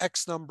meet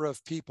X number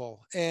of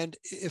people. And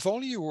if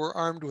only you were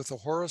armed with a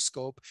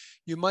horoscope,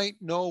 you might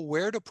know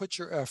where to put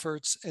your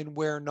efforts and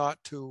where not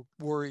to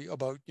worry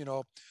about,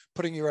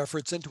 putting your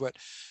efforts into it.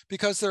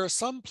 Because there are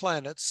some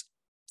planets,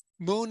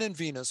 Moon and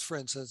Venus, for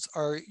instance,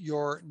 are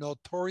your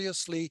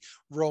notoriously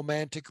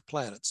romantic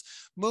planets.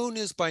 Moon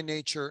is by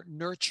nature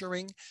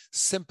nurturing,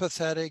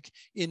 sympathetic,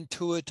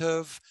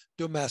 intuitive,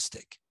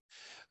 domestic.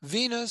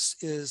 Venus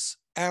is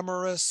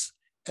amorous,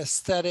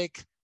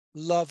 aesthetic,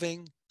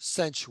 loving,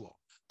 sensual.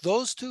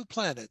 Those two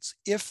planets,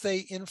 if they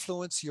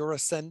influence your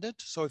ascendant,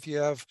 so if you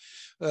have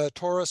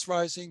Taurus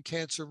rising,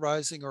 Cancer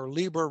rising, or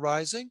Libra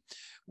rising,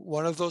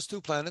 one of those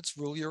two planets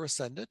rule your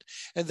ascendant.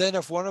 And then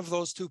if one of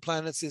those two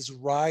planets is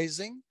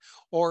rising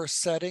or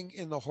setting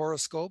in the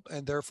horoscope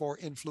and therefore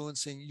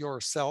influencing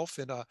yourself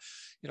in a,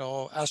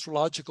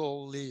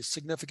 astrologically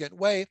significant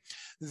way,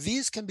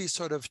 these can be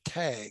sort of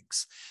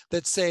tags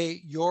that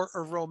say you're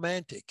a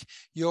romantic,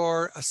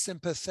 you're a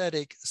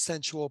sympathetic,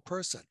 sensual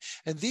person.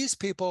 And these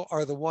people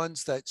are the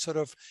ones that sort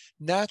of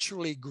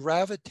naturally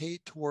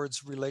gravitate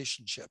towards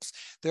relationships.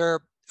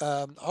 They're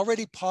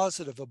already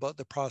positive about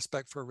the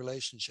prospect for a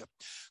relationship.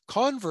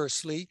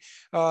 Conversely,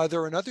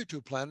 there are another two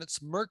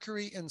planets,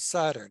 Mercury and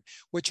Saturn,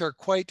 which are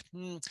quite,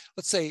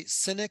 let's say,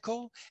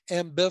 cynical,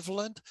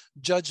 ambivalent,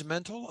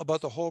 judgmental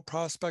about the whole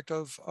prospect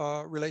of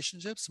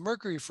relationships.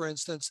 Mercury, for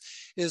instance,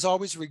 is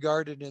always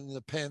regarded in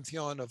the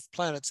pantheon of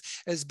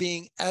planets as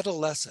being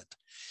adolescent,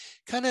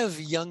 kind of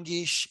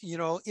youngish,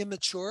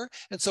 immature.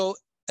 And so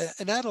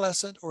an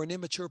adolescent or an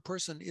immature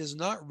person is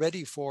not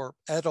ready for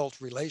adult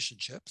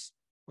relationships.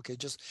 Okay,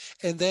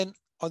 and then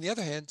on the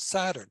other hand,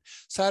 Saturn,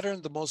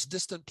 the most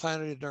distant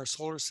planet in our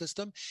solar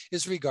system,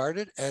 is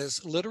regarded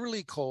as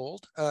literally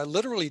cold,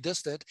 literally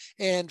distant,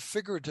 and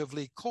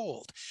figuratively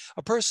cold.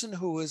 A person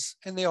who is,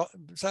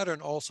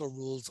 Saturn also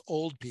rules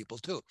old people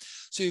too.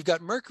 So you've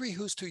got Mercury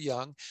who's too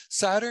young,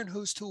 Saturn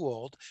who's too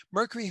old,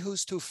 Mercury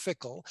who's too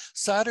fickle,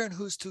 Saturn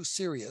who's too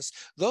serious.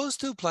 Those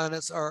two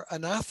planets are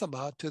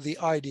anathema to the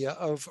idea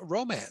of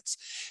romance.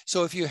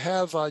 So if you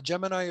have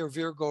Gemini or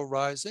Virgo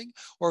rising,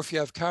 or if you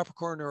have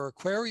Capricorn or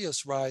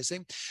Aquarius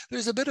rising,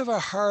 there's a bit of a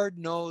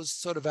hard-nosed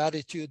sort of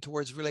attitude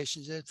towards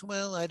relationships.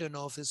 Well, I don't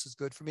know if this is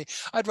good for me.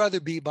 I'd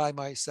rather be by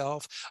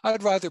myself.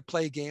 I'd rather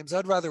play games.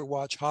 I'd rather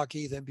watch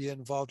hockey than be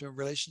involved in a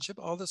relationship,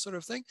 all this sort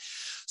of thing.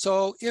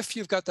 So if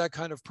you've got that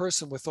kind of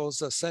person with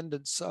those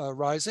ascendants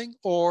rising,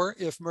 or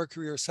if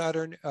Mercury or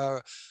Saturn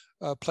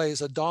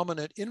plays a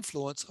dominant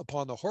influence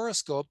upon the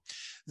horoscope,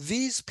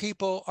 these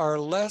people are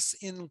less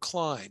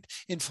inclined,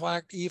 in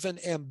fact, even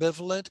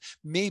ambivalent,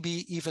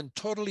 maybe even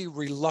totally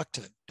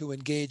reluctant to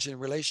engage in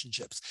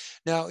relationships.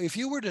 Now, if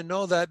you were to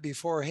know that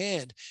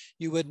beforehand,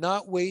 you would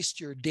not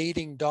waste your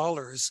dating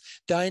dollars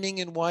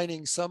dining and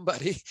wining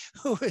somebody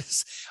who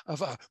is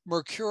of a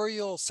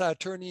mercurial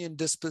Saturnian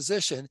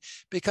disposition,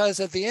 because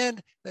at the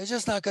end, they're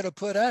just not going to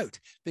put out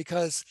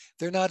because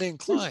they're not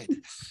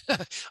inclined.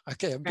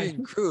 Okay, I'm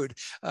being crude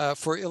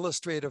for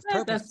illustrative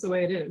purposes. That's the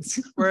way it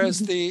is. Whereas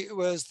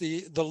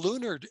the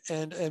lunar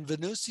and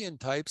Venusian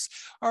types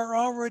are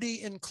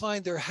already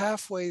inclined. They're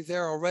halfway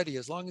there already.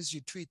 As long as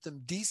you treat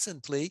them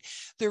decently,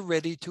 they're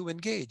ready to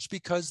engage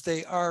because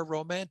they are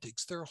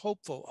romantics. They're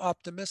hopeful,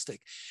 optimistic.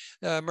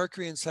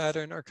 Mercury and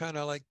Saturn are kind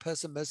of like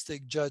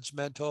pessimistic,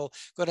 judgmental,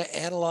 going to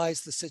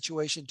analyze the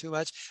situation too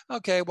much.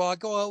 Okay, well, I'll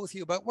go out with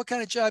you, but what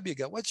kind of job you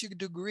got? What's your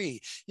degree?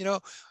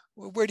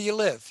 Where do you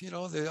live?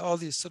 All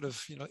these sort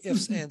of,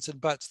 ifs, ands, and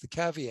buts, the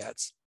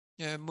caveats.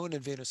 Yeah, Moon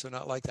and Venus are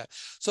not like that.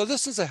 So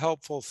this is a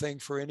helpful thing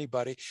for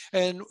anybody.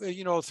 And,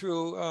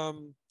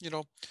 through,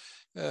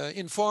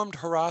 informed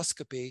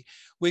horoscopy,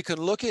 we can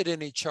look at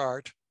any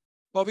chart.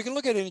 Well, we can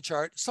look at any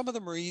chart. Some of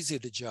them are easy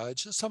to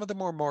judge. Some of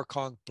them are more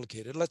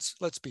complicated.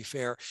 Let's be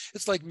fair.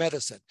 It's like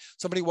medicine.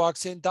 Somebody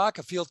walks in, doc,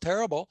 I feel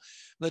terrible.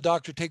 The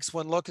doctor takes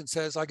one look and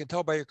says, I can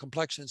tell by your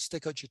complexion,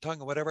 stick out your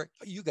tongue or whatever.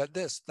 You got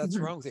this. That's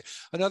wrong with you.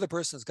 Another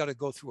person's got to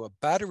go through a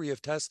battery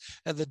of tests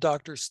and the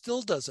doctor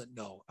still doesn't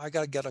know. I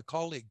got to get a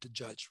colleague to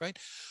judge, right?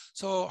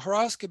 So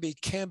horoscopy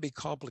can be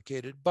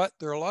complicated, but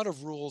there are a lot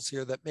of rules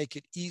here that make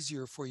it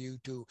easier for you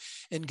to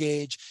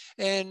engage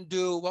and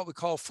do what we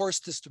call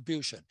forced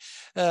distribution.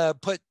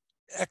 Put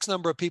X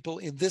number of people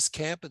in this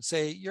camp and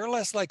say, you're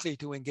less likely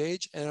to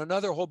engage, and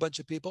another whole bunch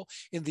of people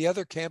in the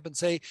other camp and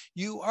say,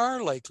 you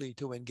are likely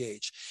to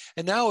engage.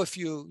 And now if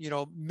you,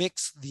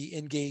 mix the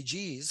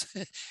engagees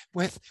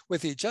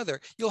with each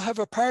other, you'll have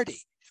a party.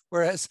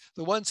 Whereas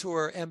the ones who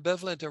are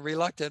ambivalent and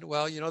reluctant,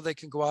 well, they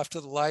can go off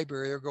to the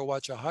library or go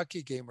watch a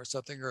hockey game or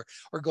something,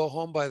 or go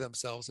home by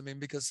themselves. I mean,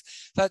 because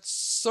that's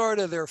sort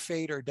of their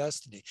fate or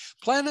destiny.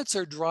 Planets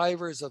are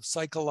drivers of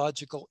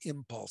psychological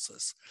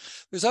impulses.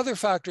 There's other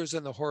factors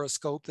in the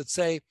horoscope that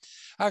say,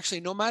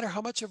 actually, no matter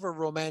how much of a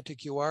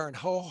romantic you are and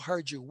how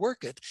hard you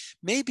work it,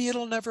 maybe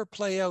it'll never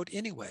play out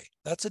anyway.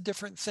 That's a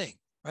different thing,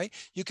 right?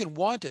 You can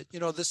want it.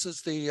 This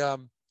is the,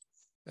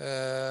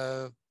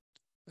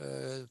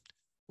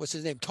 what's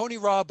his name? Tony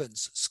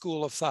Robbins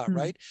school of thought,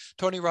 right?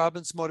 Tony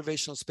Robbins,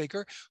 motivational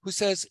speaker, who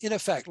says, in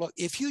effect, look,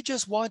 if you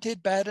just want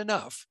it bad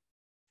enough,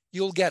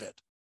 you'll get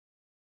it.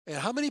 And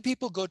how many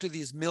people go to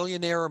these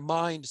millionaire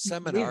mind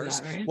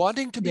seminars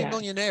wanting to be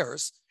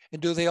millionaires?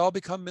 And do they all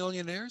become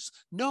millionaires?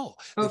 No,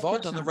 they've all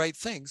done the right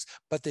things,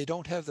 but they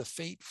don't have the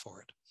fate for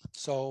it.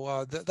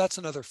 So that's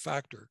another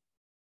factor.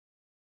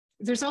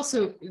 There's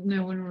also,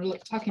 when we're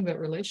talking about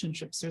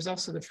relationships, there's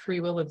also the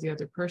free will of the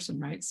other person,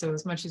 right? So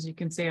as much as you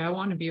can say, I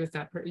want to be with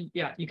that person,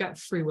 you got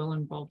free will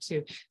involved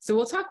too. So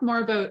we'll talk more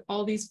about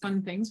all these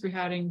fun things. We're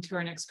heading to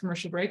our next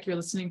commercial break. You're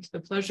listening to The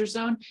Pleasure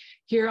Zone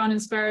here on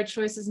Inspired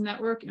Choices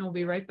Network, and we'll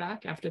be right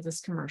back after this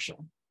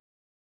commercial.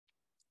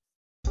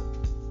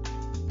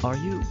 Are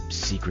you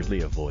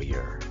secretly a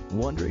voyeur,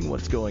 wondering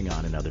what's going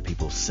on in other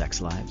people's sex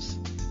lives?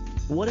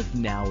 What if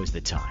now is the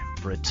time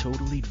for a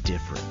totally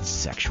different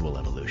sexual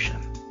evolution?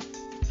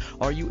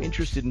 Are you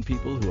interested in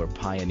people who are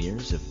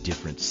pioneers of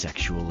different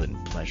sexual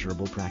and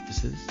pleasurable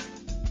practices?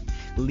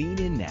 Lean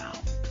in now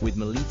with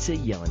Milica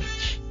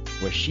Jelenic,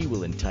 where she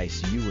will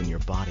entice you and your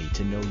body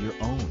to know your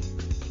own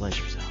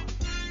pleasure zone.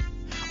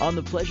 On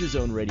the Pleasure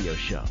Zone radio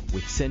show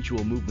with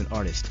sensual movement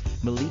artist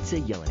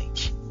Milica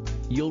Jelenic,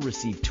 you'll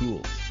receive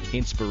tools,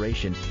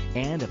 inspiration,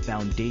 and a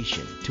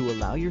foundation to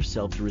allow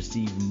yourself to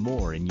receive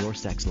more in your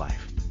sex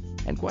life,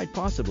 and quite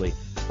possibly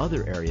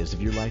other areas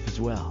of your life as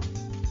well.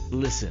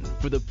 Listen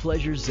for the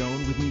Pleasure Zone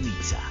with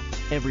Milica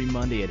every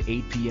Monday at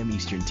 8 p.m.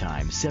 Eastern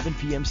Time, 7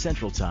 p.m.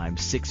 Central Time,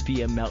 6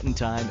 p.m. Mountain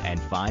Time, and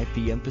 5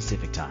 p.m.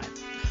 Pacific Time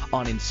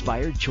on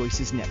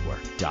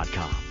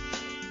InspiredChoicesNetwork.com.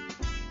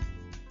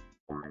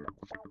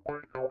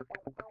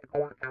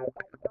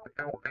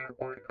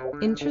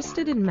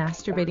 Interested in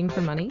masturbating for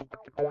money,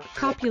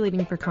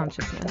 copulating for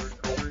consciousness,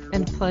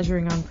 and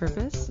pleasuring on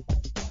purpose?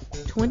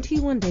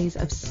 21 Days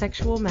of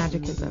Sexual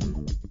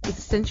Magicism with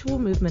sensual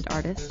movement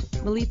artist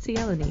Milica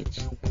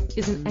Jelenic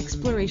is an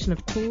exploration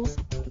of tools,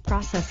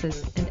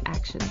 processes, and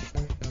actions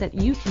that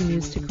you can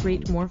use to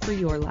create more for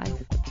your life,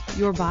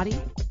 your body,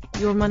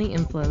 your money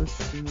inflows,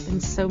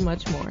 and so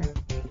much more.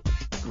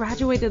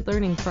 Graduated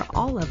learning for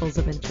all levels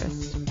of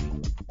interest.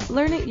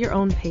 Learn at your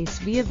own pace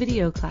via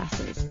video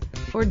classes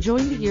or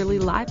join the yearly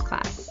live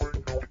class.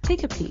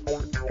 Take a peek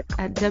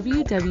at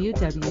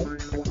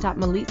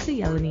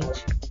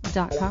www.milicajelenic.com.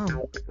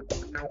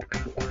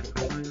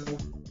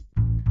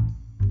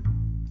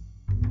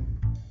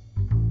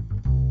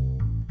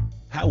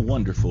 How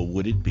wonderful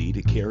would it be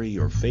to carry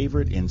your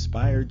favorite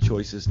Inspired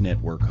Choices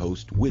Network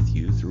host with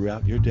you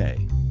throughout your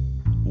day?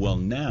 Well,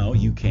 now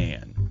you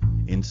can.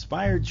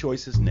 Inspired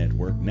Choices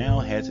Network now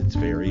has its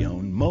very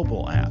own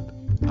mobile app.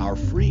 Our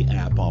free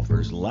app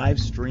offers live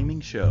streaming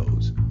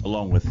shows,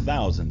 along with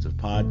thousands of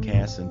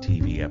podcasts and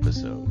TV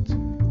episodes.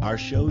 Our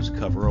shows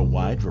cover a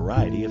wide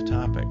variety of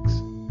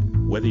topics.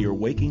 Whether you're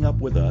waking up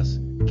with us,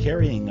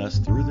 carrying us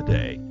through the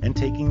day, and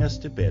taking us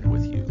to bed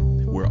with you,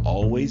 we're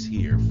always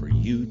here for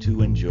you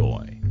to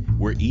enjoy.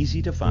 We're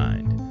easy to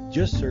find.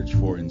 Just search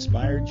for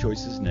Inspired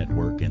Choices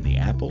Network in the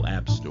Apple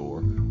App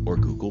Store or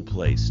Google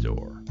Play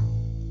Store.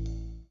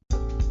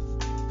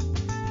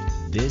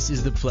 This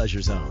is the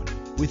Pleasure Zone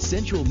with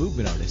sensual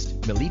movement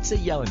artist Milica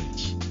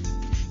Jelenic.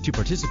 To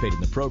participate in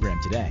the program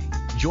today,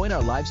 join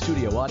our live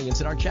studio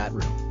audience in our chat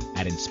room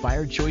at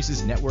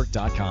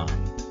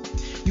InspiredChoicesNetwork.com.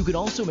 You can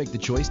also make the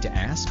choice to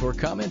ask or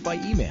comment by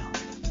email,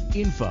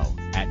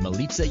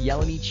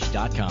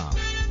 info@MilicaJelenic.com.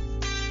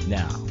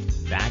 Now,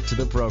 back to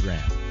the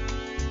program.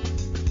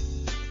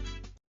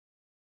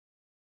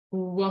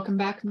 Welcome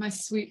back, my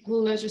sweet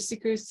pleasure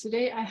seekers.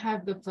 Today I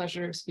have the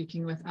pleasure of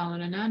speaking with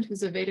Alan Annand,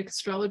 who's a Vedic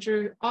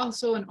astrologer,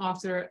 also an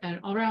author, and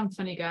all-around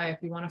funny guy.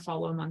 If you want to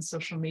follow him on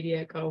social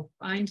media, go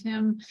find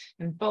him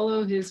and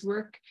follow his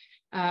work.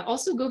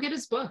 Also, go get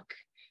his book.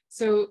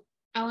 So,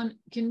 Alan,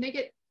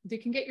 they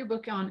can get your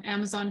book on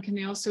Amazon? Can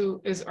they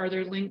also, are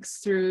there links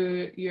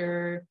through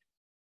your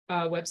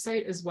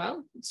website as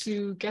well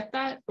to get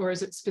that? Or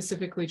is it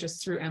specifically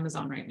just through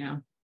Amazon right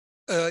now?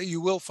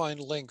 You will find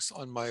links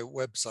on my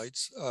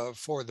websites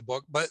for the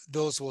book, but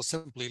those will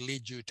simply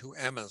lead you to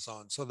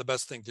Amazon. So the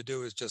best thing to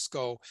do is just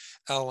go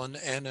Alan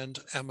Annand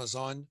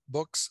Amazon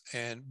books,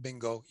 and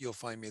bingo, you'll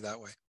find me that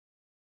way.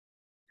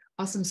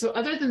 Awesome. So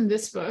other than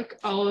this book,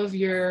 all of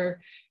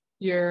your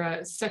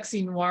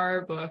sexy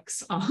noir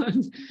books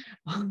on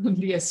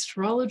the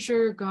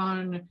astrologer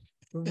gone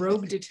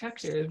rogue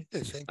detective,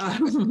 are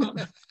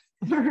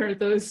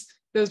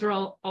those are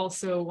all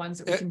also ones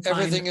that we can find.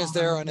 Everything is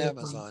there on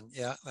Amazon.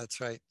 Yeah,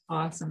 that's right.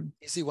 Awesome.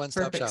 Easy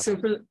one-stop shop. So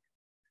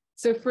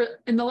for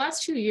in the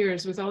last 2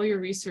 years, with all your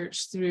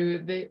research through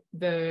the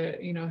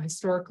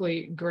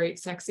historically great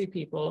sexy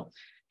people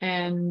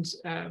and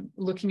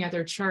looking at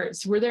their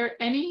charts, were there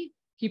any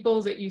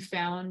people that you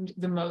found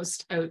the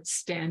most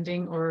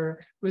outstanding,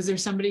 or was there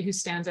somebody who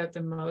stands out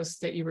the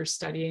most that you were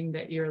studying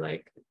that you're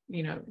like,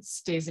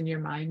 stays in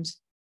your mind?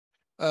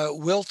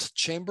 Wilt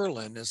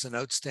Chamberlain is an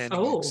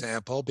outstanding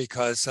example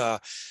because,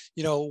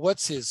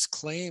 what's his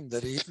claim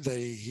that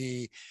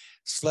he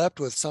slept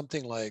with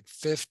something like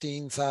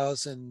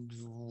 15,000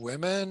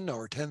 women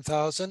or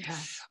 10,000? Yeah.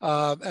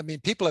 I mean,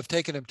 people have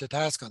taken him to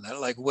task on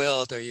that. Like,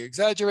 Wilt, are you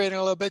exaggerating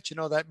a little bit?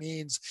 That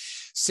means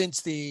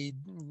since the,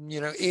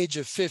 age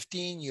of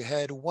 15, you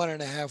had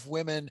 1.5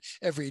 women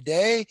every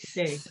day.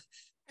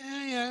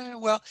 Yeah,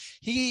 well,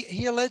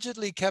 he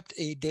allegedly kept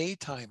a day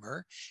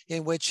timer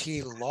in which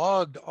he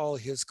logged all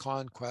his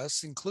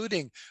conquests,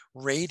 including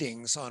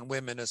ratings on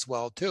women as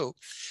well, too.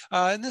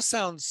 And this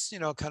sounds,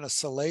 kind of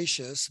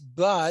salacious,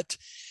 but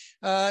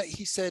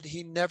he said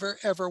he never,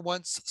 ever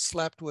once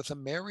slept with a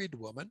married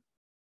woman,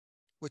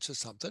 which is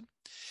something.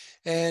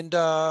 And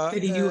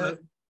he knew of.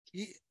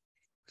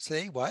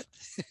 Say what?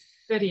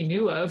 That he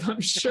knew of, I'm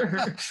sure.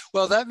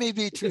 Well, that may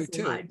be true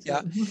too.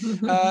 Yeah.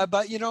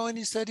 But, and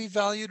he said he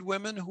valued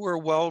women who were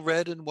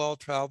well-read and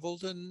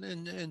well-traveled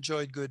and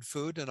enjoyed good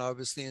food and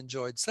obviously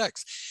enjoyed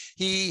sex.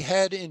 He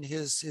had in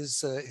his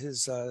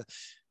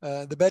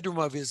the bedroom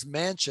of his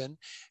mansion,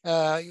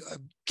 a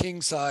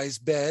king-size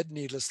bed,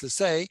 needless to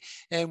say,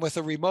 and with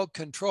a remote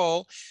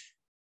control,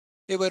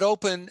 it would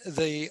open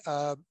the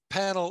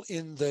panel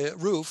in the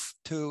roof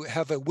to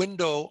have a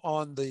window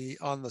on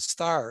the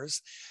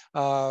stars.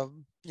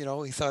 You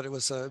know, he thought it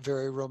was a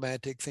very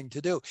romantic thing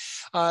to do.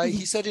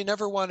 He said he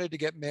never wanted to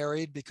get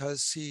married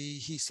because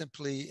he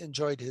simply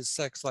enjoyed his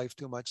sex life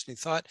too much, and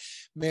he thought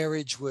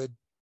marriage would,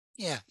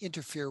 yeah,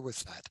 interfere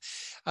with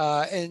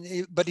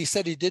that. But he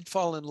said he did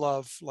fall in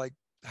love like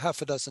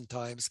half a dozen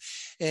times,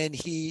 and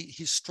he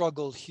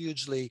struggled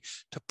hugely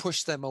to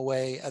push them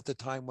away at the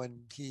time when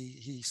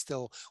he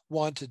still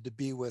wanted to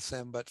be with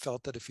them, but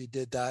felt that if he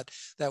did that,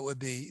 that would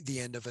be the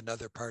end of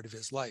another part of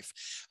his life.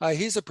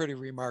 He's a pretty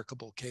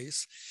remarkable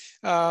case.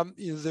 You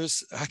know,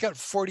 I got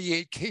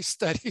 48 case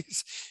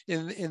studies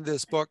in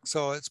this book,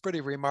 so it's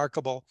pretty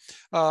remarkable.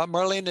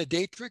 Marlene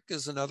Dietrich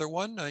is another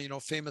one, you know,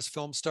 famous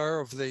film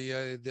star of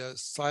the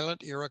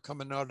silent era,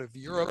 coming out of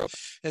Europe,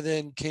 and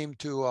then came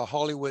to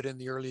Hollywood in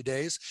the early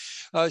days.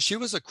 She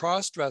was a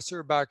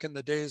cross-dresser back in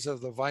the days of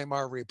the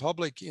Weimar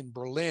Republic in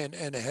Berlin,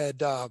 and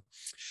had,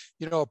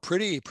 you know, a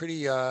pretty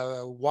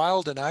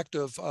wild and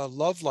active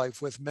love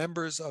life with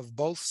members of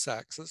both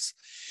sexes.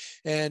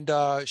 And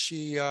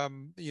she,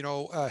 you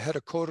know, had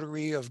a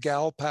coterie of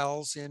gal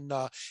pals in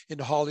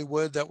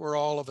Hollywood that were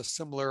all of a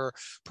similar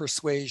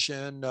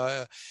persuasion,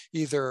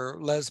 either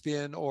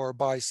lesbian or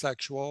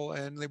bisexual,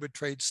 and they would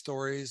trade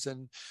stories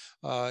and,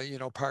 you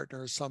know,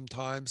 partners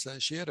sometimes.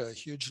 And she had a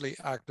hugely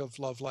active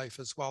love life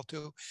as well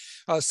too.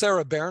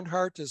 Sarah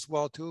Bernhardt as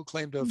well too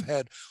claimed to have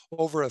had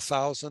over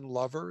 1,000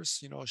 lovers.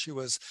 You know, she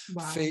was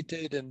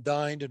feted and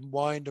dined and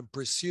wined and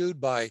pursued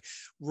by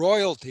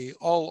royalty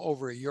all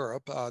over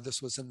Europe.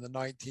 This was in the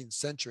 19th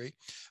century.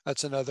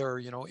 That's another,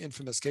 you know,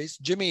 infamous case.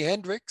 Jimi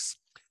Hendrix,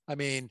 I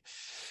mean,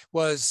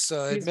 was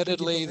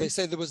admittedly, they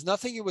say there was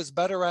nothing he was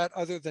better at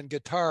other than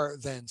guitar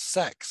than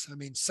sex. I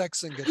mean,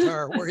 sex and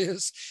guitar were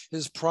his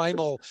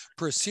primal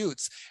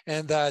pursuits.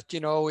 And that,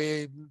 you know,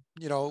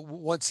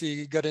 once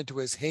he got into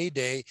his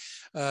heyday,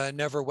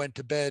 never went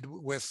to bed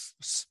with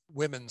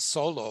women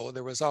solo.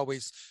 There was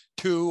always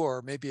two,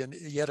 or maybe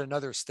yet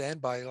another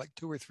standby, like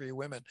 2 or 3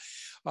 women.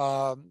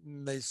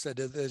 They said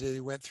that he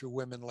went through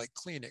women like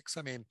Kleenex.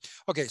 I mean,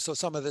 okay, so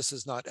some of this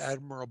is not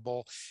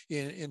admirable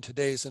in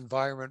today's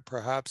environment,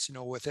 perhaps, you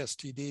know, with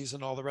STDs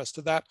and all the rest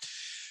of that.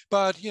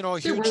 But, you know,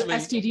 there were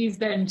STDs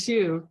then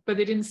too, but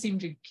they didn't seem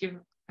to give.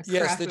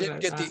 Yes, they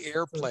didn't get the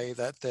airplay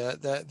that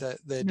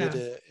they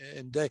did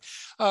in day.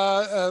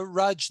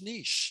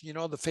 Rajneesh, you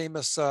know, the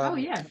famous,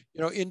 you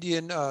know,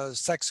 Indian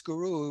sex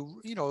guru,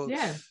 you know,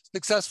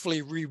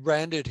 successfully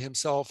rebranded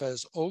himself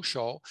as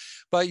Osho.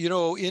 But, you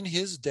know, in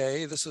his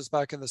day, this was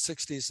back in the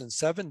 60s and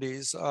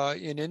 70s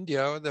in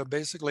India, they're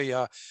basically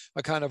a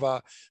kind of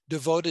a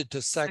devoted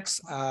to sex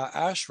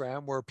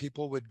ashram where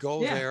people would go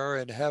there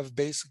and have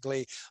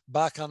basically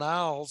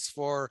bacchanals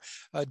for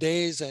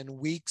days and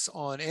weeks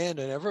on end,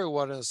 and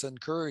everyone is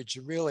encouraged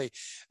to really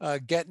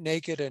get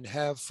naked and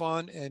have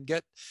fun and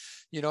get,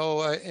 you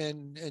know,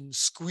 and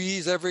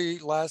squeeze every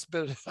last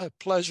bit of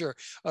pleasure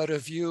out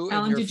of you.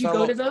 Alan, and your did you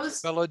go to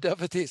those? Fellow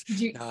devotees?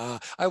 Nah,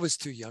 I was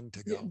too young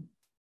to go.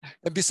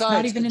 And besides,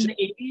 not even in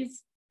the 80s.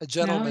 A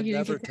gentleman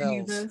never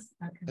tells.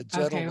 A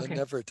gentleman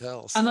never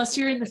tells. Unless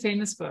you're in the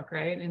famous book,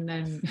 right? And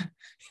then,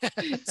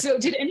 so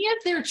did any of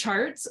their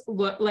charts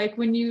look like,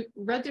 when you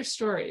read their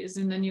stories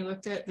and then you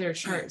looked at their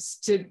charts,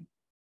 did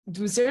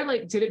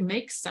it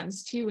make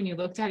sense to you when you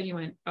looked at it? You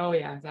went, oh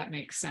yeah, that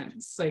makes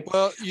sense. Like,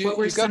 well, what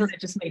were some that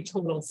just made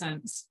total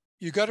sense?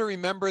 You got to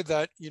remember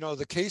that, you know,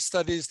 the case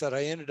studies that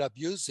I ended up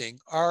using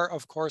are,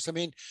 of course, I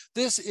mean,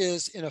 this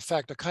is in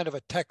effect a kind of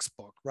a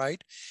textbook,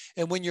 right?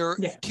 And when you're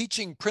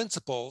teaching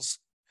principles,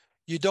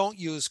 you don't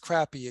use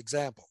crappy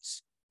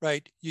examples,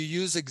 right? You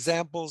use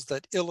examples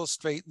that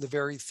illustrate the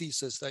very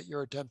thesis that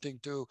you're attempting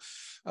to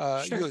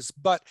use.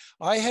 But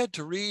I had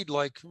to read,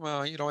 like,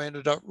 you know, I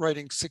ended up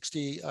writing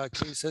 60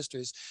 case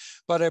histories,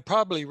 but I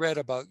probably read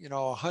about, you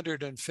know,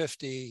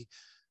 150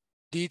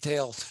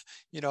 detailed,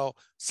 you know,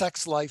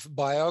 sex life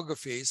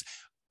biographies.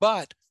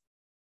 But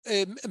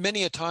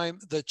many a time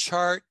the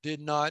chart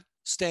did not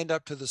stand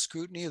up to the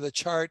scrutiny. The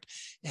chart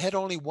had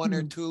only 1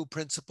 or 2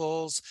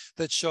 principles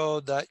that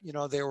showed that, you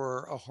know, they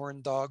were a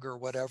horn dog or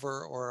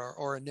whatever,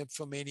 or a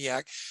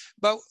nymphomaniac.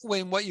 But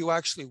when what you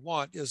actually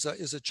want is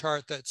a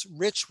chart that's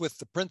rich with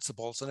the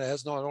principles, and it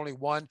has not only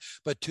 1,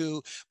 but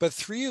 2, but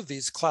 3 of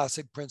these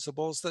classic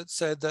principles that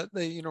said that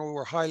they, you know,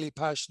 were highly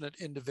passionate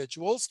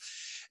individuals,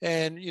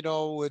 and, you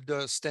know, would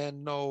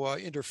stand no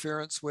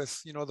interference with,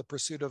 you know, the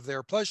pursuit of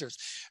their pleasures.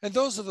 And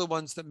those are the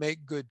ones that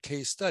make good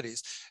case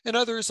studies. And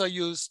others I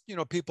use, you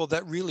know, people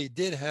that really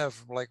did have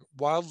like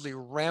wildly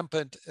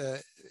rampant,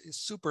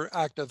 super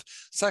active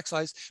sex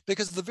lives,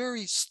 because the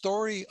very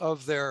story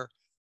of their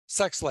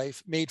sex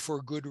life made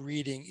for good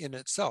reading in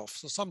itself.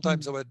 So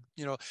sometimes I would,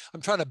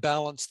 I'm trying to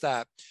balance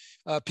that.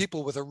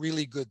 People with a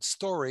really good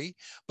story,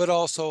 but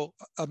also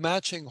a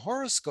matching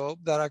horoscope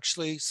that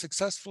actually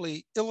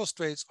successfully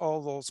illustrates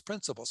all those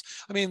principles.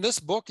 I mean, this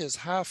book is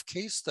half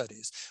case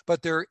studies,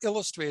 but they're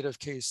illustrative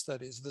case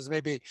studies. There's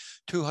maybe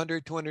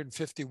 200,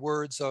 250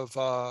 words of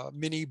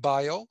mini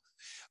bio.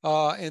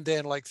 And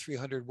then like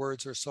 300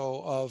 words or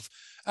so of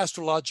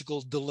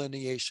astrological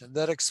delineation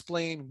that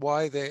explain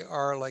why they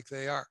are like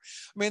they are.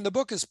 I mean, the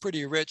book is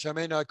pretty rich. I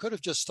mean, I could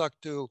have just stuck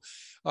to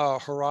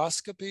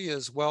horoscopy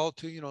as well,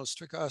 to,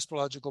 strict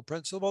astrological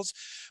principles,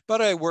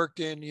 but I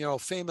worked in,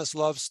 famous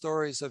love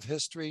stories of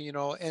history,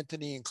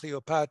 Antony and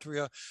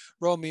Cleopatra,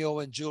 Romeo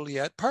and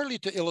Juliet, partly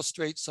to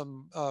illustrate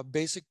some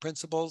basic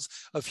principles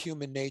of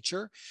human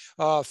nature,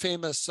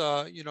 famous,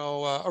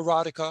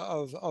 erotica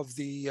of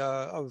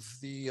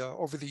the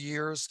over the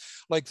years,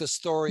 like the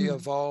story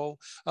of O,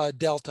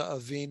 Delta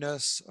of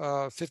Venus,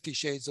 50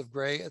 Shades of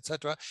Grey,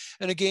 etc.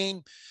 And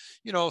again,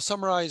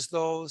 summarize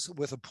those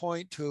with a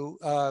point to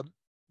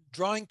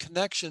drawing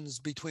connections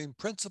between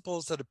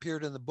principles that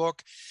appeared in the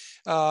book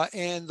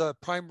and the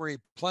primary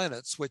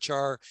planets, which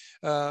are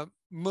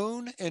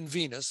Moon and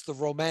Venus, the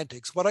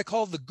romantics, what I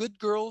call the good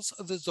girls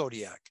of the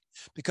zodiac,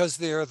 because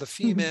they're the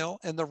female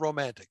and the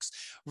romantics,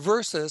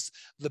 versus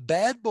the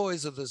bad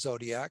boys of the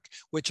zodiac,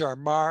 which are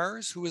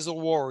Mars, who is a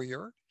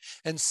warrior,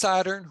 and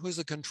Saturn, who's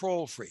a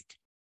control freak.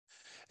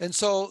 And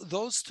so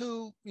those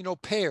two,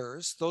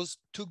 pairs, those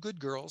two good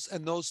girls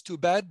and those two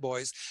bad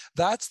boys,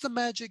 that's the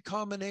magic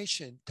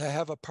combination to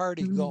have a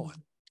party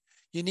going.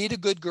 You need a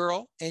good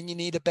girl and you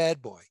need a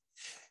bad boy.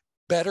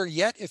 Better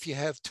yet, if you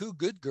have two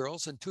good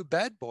girls and two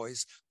bad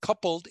boys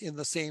coupled in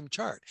the same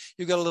chart,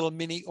 you got a little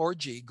mini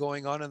orgy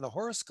going on in the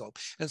horoscope.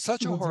 And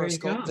such a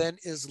horoscope then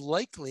is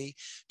likely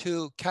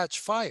to catch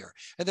fire.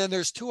 And then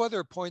there's two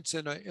other points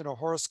in a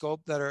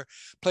horoscope that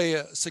play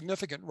a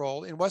significant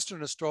role. In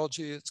Western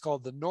astrology, it's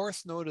called the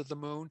north node of the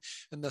moon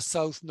and the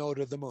south node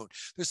of the moon.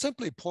 There's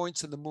simply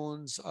points in the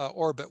moon's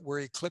orbit where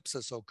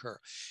eclipses occur.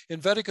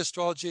 In Vedic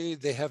astrology,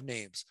 they have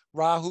names,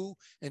 Rahu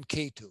and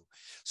Ketu.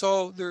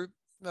 So they're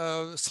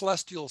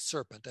celestial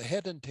serpent, a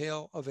head and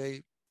tail of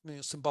a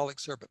symbolic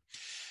serpent.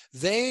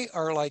 They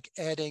are like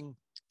adding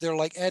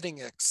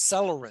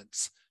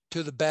accelerants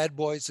to the bad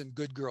boys and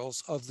good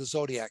girls of the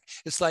zodiac.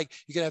 It's like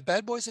you can have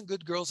bad boys and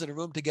good girls in a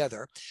room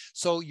together.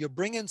 So you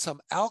bring in some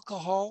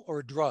alcohol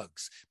or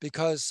drugs,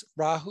 because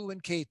Rahu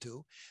and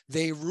Ketu,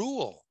 they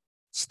rule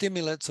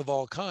stimulants of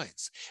all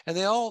kinds. And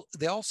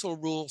they also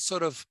rule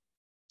sort of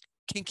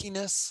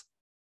kinkiness,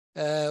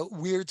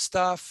 weird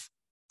stuff,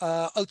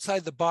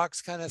 outside the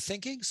box kind of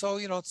thinking. So,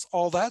 it's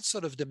all that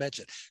sort of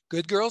dimension.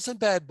 Good girls and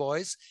bad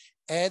boys,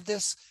 add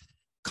this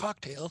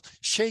cocktail,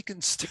 shake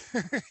and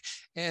stir,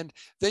 and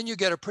then you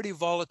get a pretty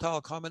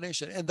volatile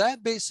combination. And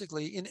that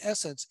basically, in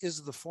essence,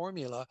 is the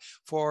formula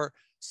for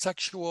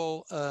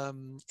sexual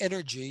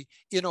energy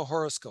in a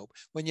horoscope.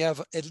 When you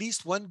have at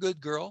least one good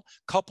girl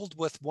coupled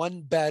with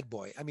one bad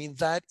boy, I mean,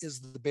 that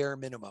is the bare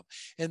minimum.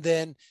 And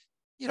then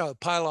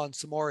pile on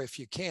some more if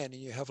you can, and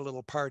you have a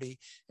little party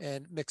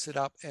and mix it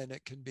up, and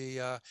it can be,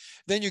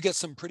 then you get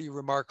some pretty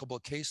remarkable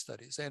case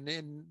studies. And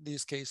in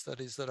these case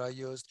studies that I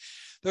used,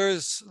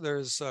 there's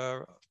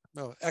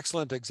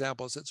excellent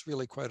examples. It's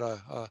really quite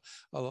a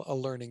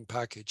learning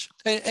package,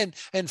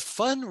 and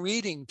fun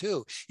reading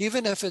too,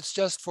 even if it's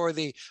just for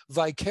the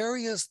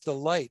vicarious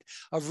delight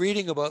of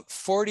reading about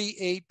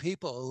 48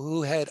 people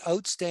who had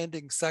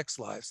outstanding sex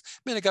lives.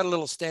 I mean, I got a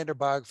little standard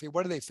biography.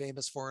 What are they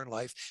famous for in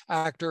life?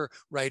 Actor,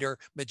 writer,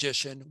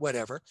 magician,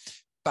 whatever,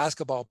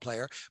 basketball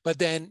player. But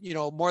then,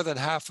 more than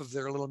half of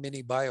their little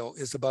mini bio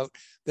is about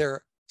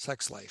their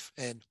sex life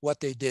and what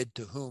they did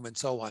to whom and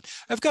so on.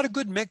 I've got a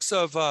good mix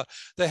of the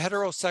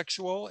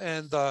heterosexual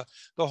and the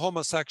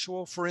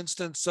homosexual. For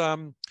instance,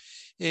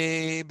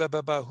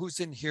 who's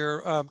in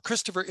here?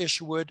 Christopher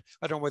Isherwood.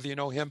 I don't know whether you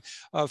know him,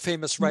 a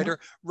famous writer.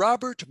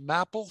 Robert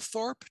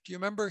Mapplethorpe. Do you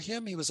remember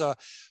him? He was a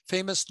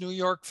famous New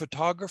York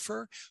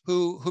photographer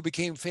who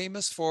became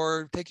famous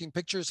for taking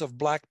pictures of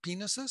black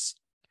penises.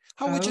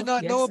 How would you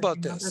not know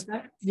about this?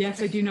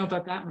 Yes, I do know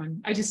about that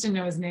one. I just didn't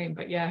know his name,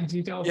 but yeah, I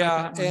do know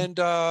about that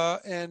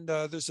one. And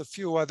there's a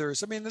few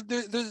others. I mean,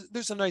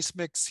 there's a nice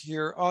mix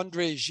here.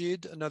 André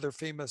Gide, another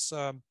famous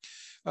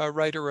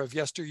writer of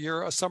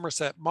yesteryear, a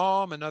Somerset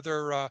Maugham,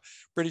 another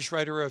British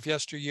writer of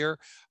yesteryear,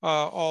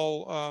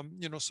 all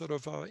sort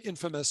of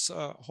infamous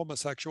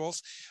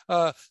homosexuals.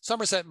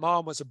 Somerset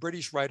Maugham was a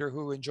British writer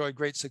who enjoyed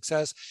great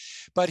success,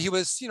 but he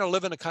was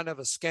living a kind of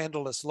a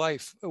scandalous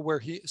life where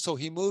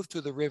he moved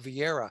to the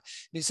Riviera.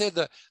 And he said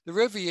the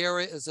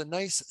Riviera is a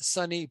nice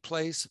sunny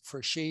place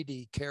for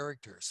shady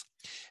characters.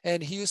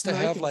 And he used to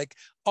have like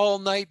all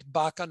night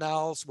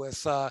bacchanals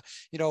with,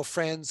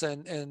 friends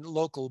and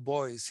local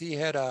boys. He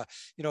had a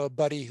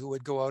buddy who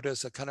would go out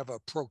as a kind of a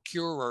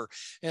procurer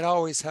and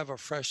always have a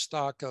fresh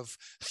stock of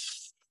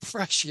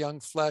fresh young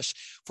flesh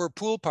for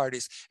pool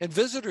parties. And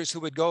visitors who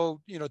would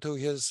go, to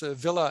his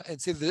villa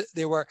and see that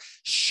they were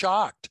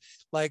shocked,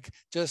 like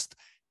just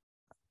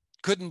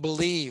couldn't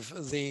believe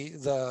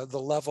the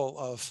level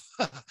of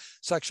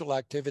sexual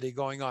activity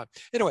going on.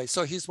 Anyway,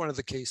 so he's one of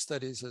the case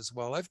studies as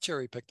well. I've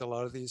cherry picked a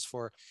lot of these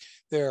for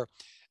their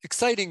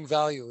exciting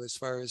value as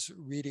far as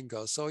reading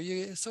goes. So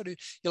you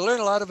learn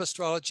a lot of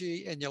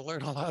astrology, and you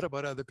learn a lot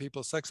about other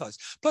people's sex lives.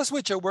 Plus,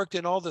 which I worked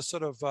in all the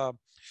sort of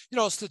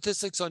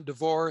statistics on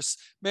divorce,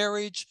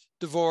 marriage,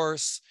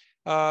 divorce,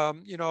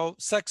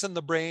 sex and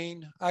the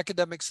brain,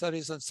 academic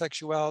studies on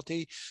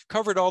sexuality,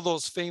 covered all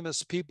those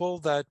famous people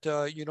that,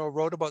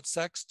 wrote about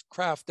sex: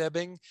 Krafft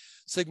Ebing,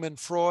 Sigmund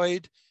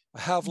Freud,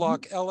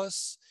 Havelock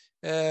Ellis,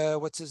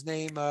 what's his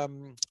name?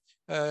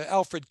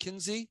 Alfred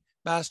Kinsey,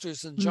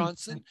 Masters and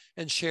Johnson,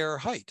 and Cher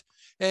Haidt.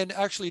 And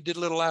actually did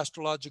little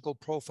astrological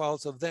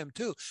profiles of them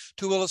too,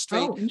 to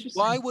illustrate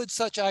why would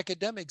such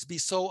academics be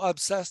so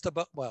obsessed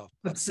about,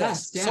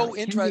 obsessed, yeah. So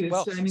interested.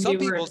 Well, some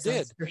people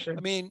did. Sure.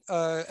 I mean,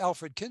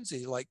 Alfred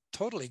Kinsey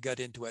totally got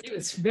into it. He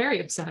was very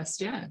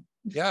obsessed, yeah.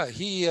 Yeah,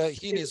 he and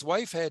his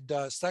wife had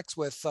sex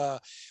with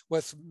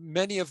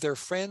many of their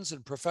friends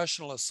and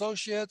professional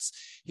associates.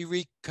 He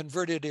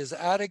reconverted his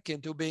attic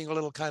into being a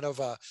little kind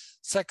of a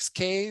sex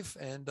cave,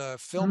 and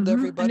filmed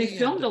everybody. And they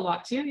filmed a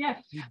lot too, yeah.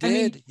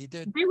 He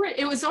did.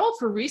 It was all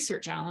for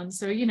research, Alan.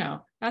 So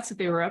that's what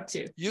they were up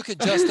to. You could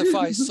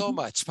justify so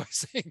much by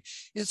saying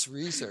it's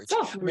research.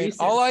 Research.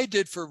 All I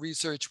did for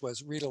research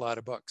was read a lot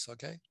of books.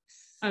 Okay.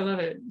 I love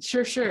it.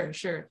 Sure.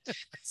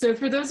 So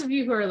for those of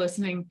you who are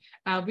listening,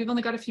 we've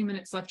only got a few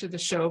minutes left of the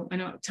show. I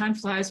know time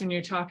flies when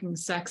you're talking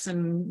sex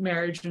and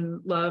marriage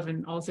and love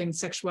and all things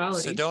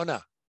sexuality.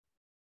 Sedona.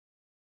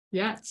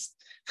 Yes.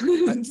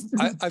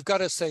 I've got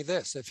to say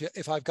this.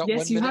 If I've got 1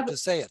 minute to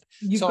say it,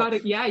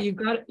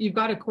 you've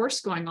got a course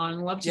going on. I'd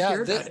love to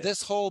hear about it.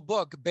 This whole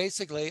book,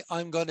 basically,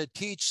 I'm going to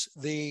teach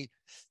the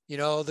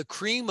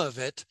cream of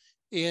it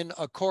in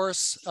a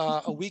course,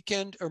 a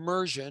weekend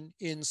immersion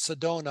in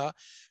Sedona,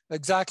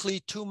 exactly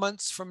 2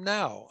 months from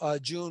now,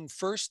 June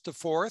 1st to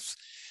 4th,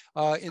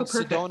 in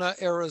Sedona,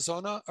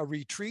 Arizona, a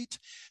retreat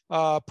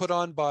put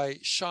on by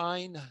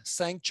Shine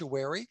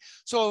Sanctuary.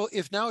 So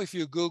if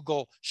you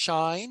Google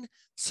Shine,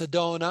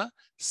 Sedona,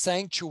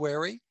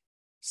 Sanctuary,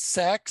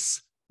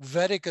 sex,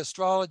 Vedic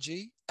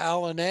astrology,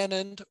 Alan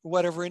Annand,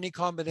 whatever, any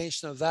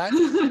combination of that,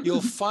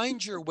 you'll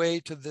find your way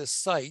to this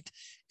site,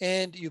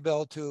 and you'll be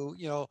able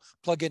to,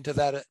 plug into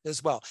that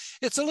as well.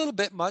 It's a little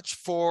bit much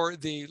for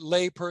the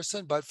lay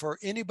person, but for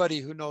anybody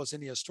who knows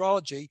any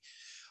astrology,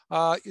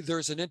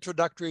 there's an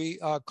introductory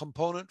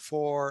component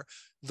for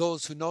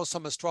those who know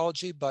some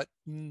astrology, but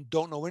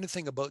don't know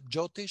anything about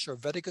Jyotish or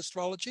Vedic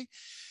astrology.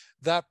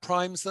 That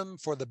primes them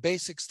for the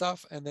basic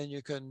stuff, and then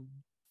you can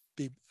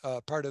be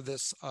part of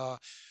this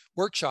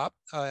workshop,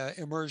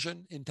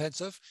 immersion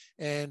intensive,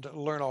 and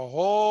learn a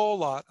whole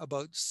lot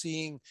about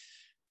seeing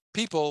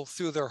people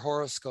through their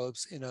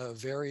horoscopes in a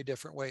very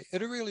different way.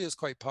 It really is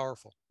quite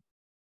powerful.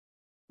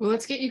 Well,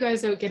 let's get you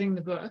guys out getting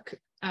the book.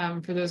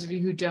 For those of you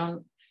who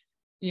don't,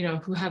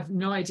 who have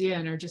no idea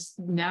and are just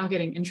now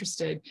getting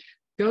interested,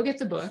 go get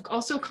the book.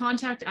 Also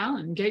contact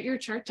Alan, get your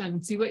chart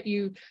done, see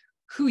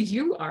who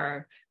you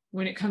are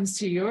when it comes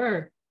to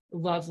your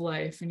love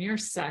life and your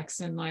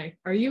sex and life.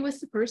 Are you with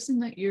the person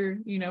that you're,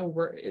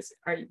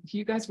 are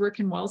you guys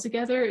working well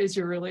together? Is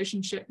your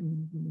relationship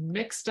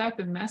mixed up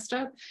and messed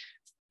up?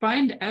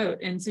 Find out.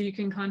 And so you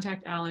can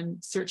contact Alan,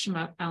 search him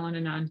up, Alan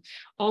Annand.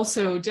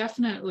 Also,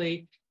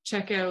 definitely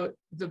check out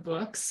the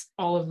books,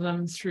 all of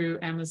them through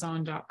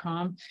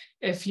Amazon.com.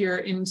 If you're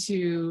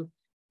into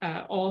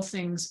all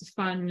things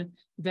fun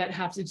that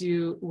have to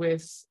do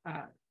with,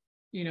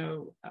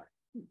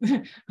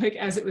 like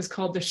as it was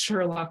called, the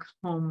Sherlock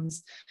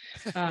Holmes.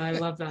 I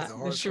love that.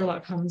 The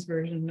Sherlock Holmes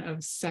version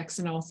of sex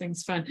and all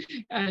things fun.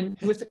 And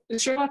with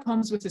Sherlock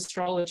Holmes with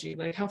astrology,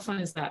 like how fun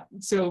is that?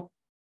 So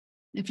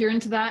if you're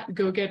into that,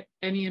 go get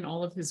any and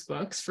all of his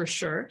books for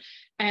sure.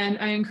 And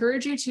I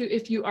encourage you to,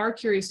 if you are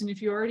curious and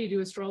if you already do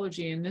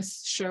astrology and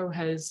this show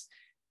has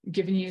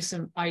given you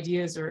some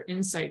ideas or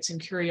insights and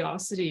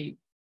curiosity,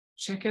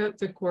 check out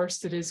the course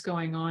that is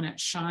going on at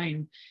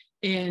Shine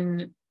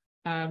in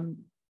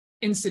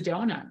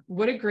Sedona.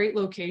 What a great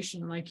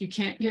location. Like you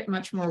can't get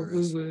much more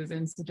woo-woo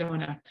than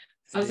Sedona.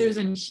 Other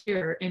than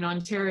here in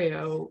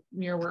Ontario,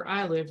 near where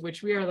I live,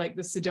 which we are like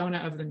the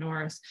Sedona of the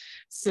North.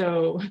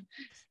 So,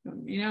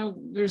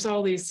 there's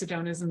all these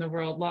Sedonas in the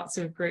world, lots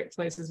of great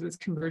places with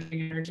converging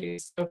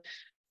energies. So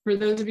for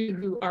those of you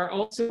who are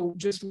also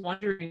just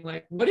wondering,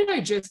 like, what did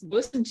I just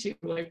listen to?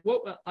 Like,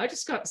 what? I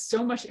just got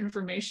so much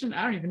information.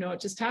 I don't even know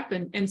what just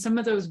happened. And some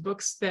of those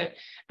books that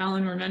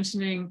Alan were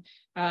mentioning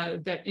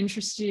that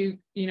interest you,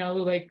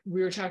 like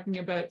we were talking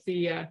about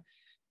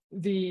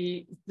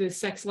the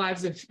sex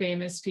lives of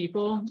famous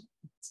people.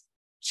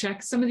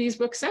 Check some of these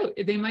books out.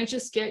 They might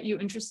just get you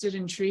interested,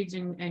 intrigued,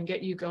 and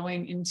get you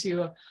going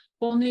into a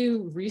whole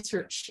new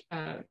research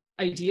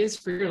ideas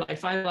for your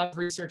life. I love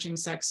researching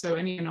sex, so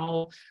any and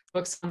all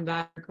books on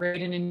that are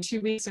great. And in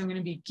 2 weeks, I'm going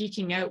to be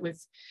geeking out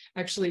with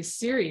actually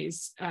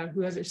Ceres,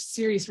 who has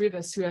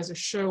a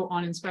show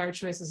on Inspired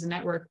Choices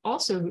Network,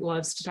 also who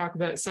loves to talk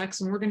about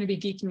sex. And we're going to be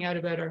geeking out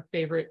about our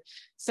favorite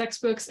sex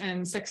books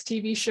and sex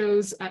TV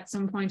shows at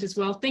some point as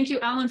well. Thank you,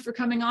 Alan, for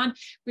coming on.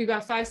 We've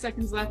got 5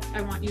 seconds left.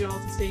 I want you all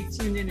to stay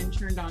tuned in and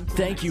turned on.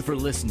 Thank you for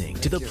listening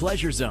to The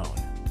Pleasure Zone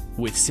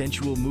with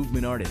sensual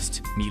movement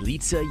artist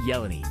Milica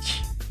Jelenic.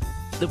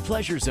 The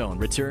Pleasure Zone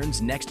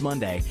returns next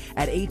Monday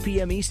at 8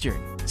 p.m.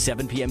 Eastern,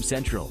 7 p.m.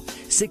 Central,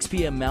 6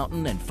 p.m.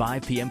 Mountain, and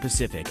 5 p.m.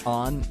 Pacific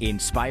on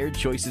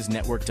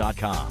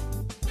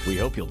InspiredChoicesNetwork.com. We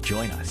hope you'll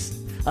join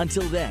us.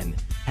 Until then,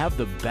 have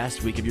the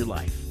best week of your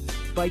life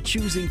by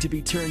choosing to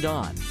be turned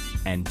on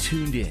and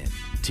tuned in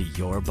to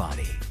your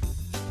body.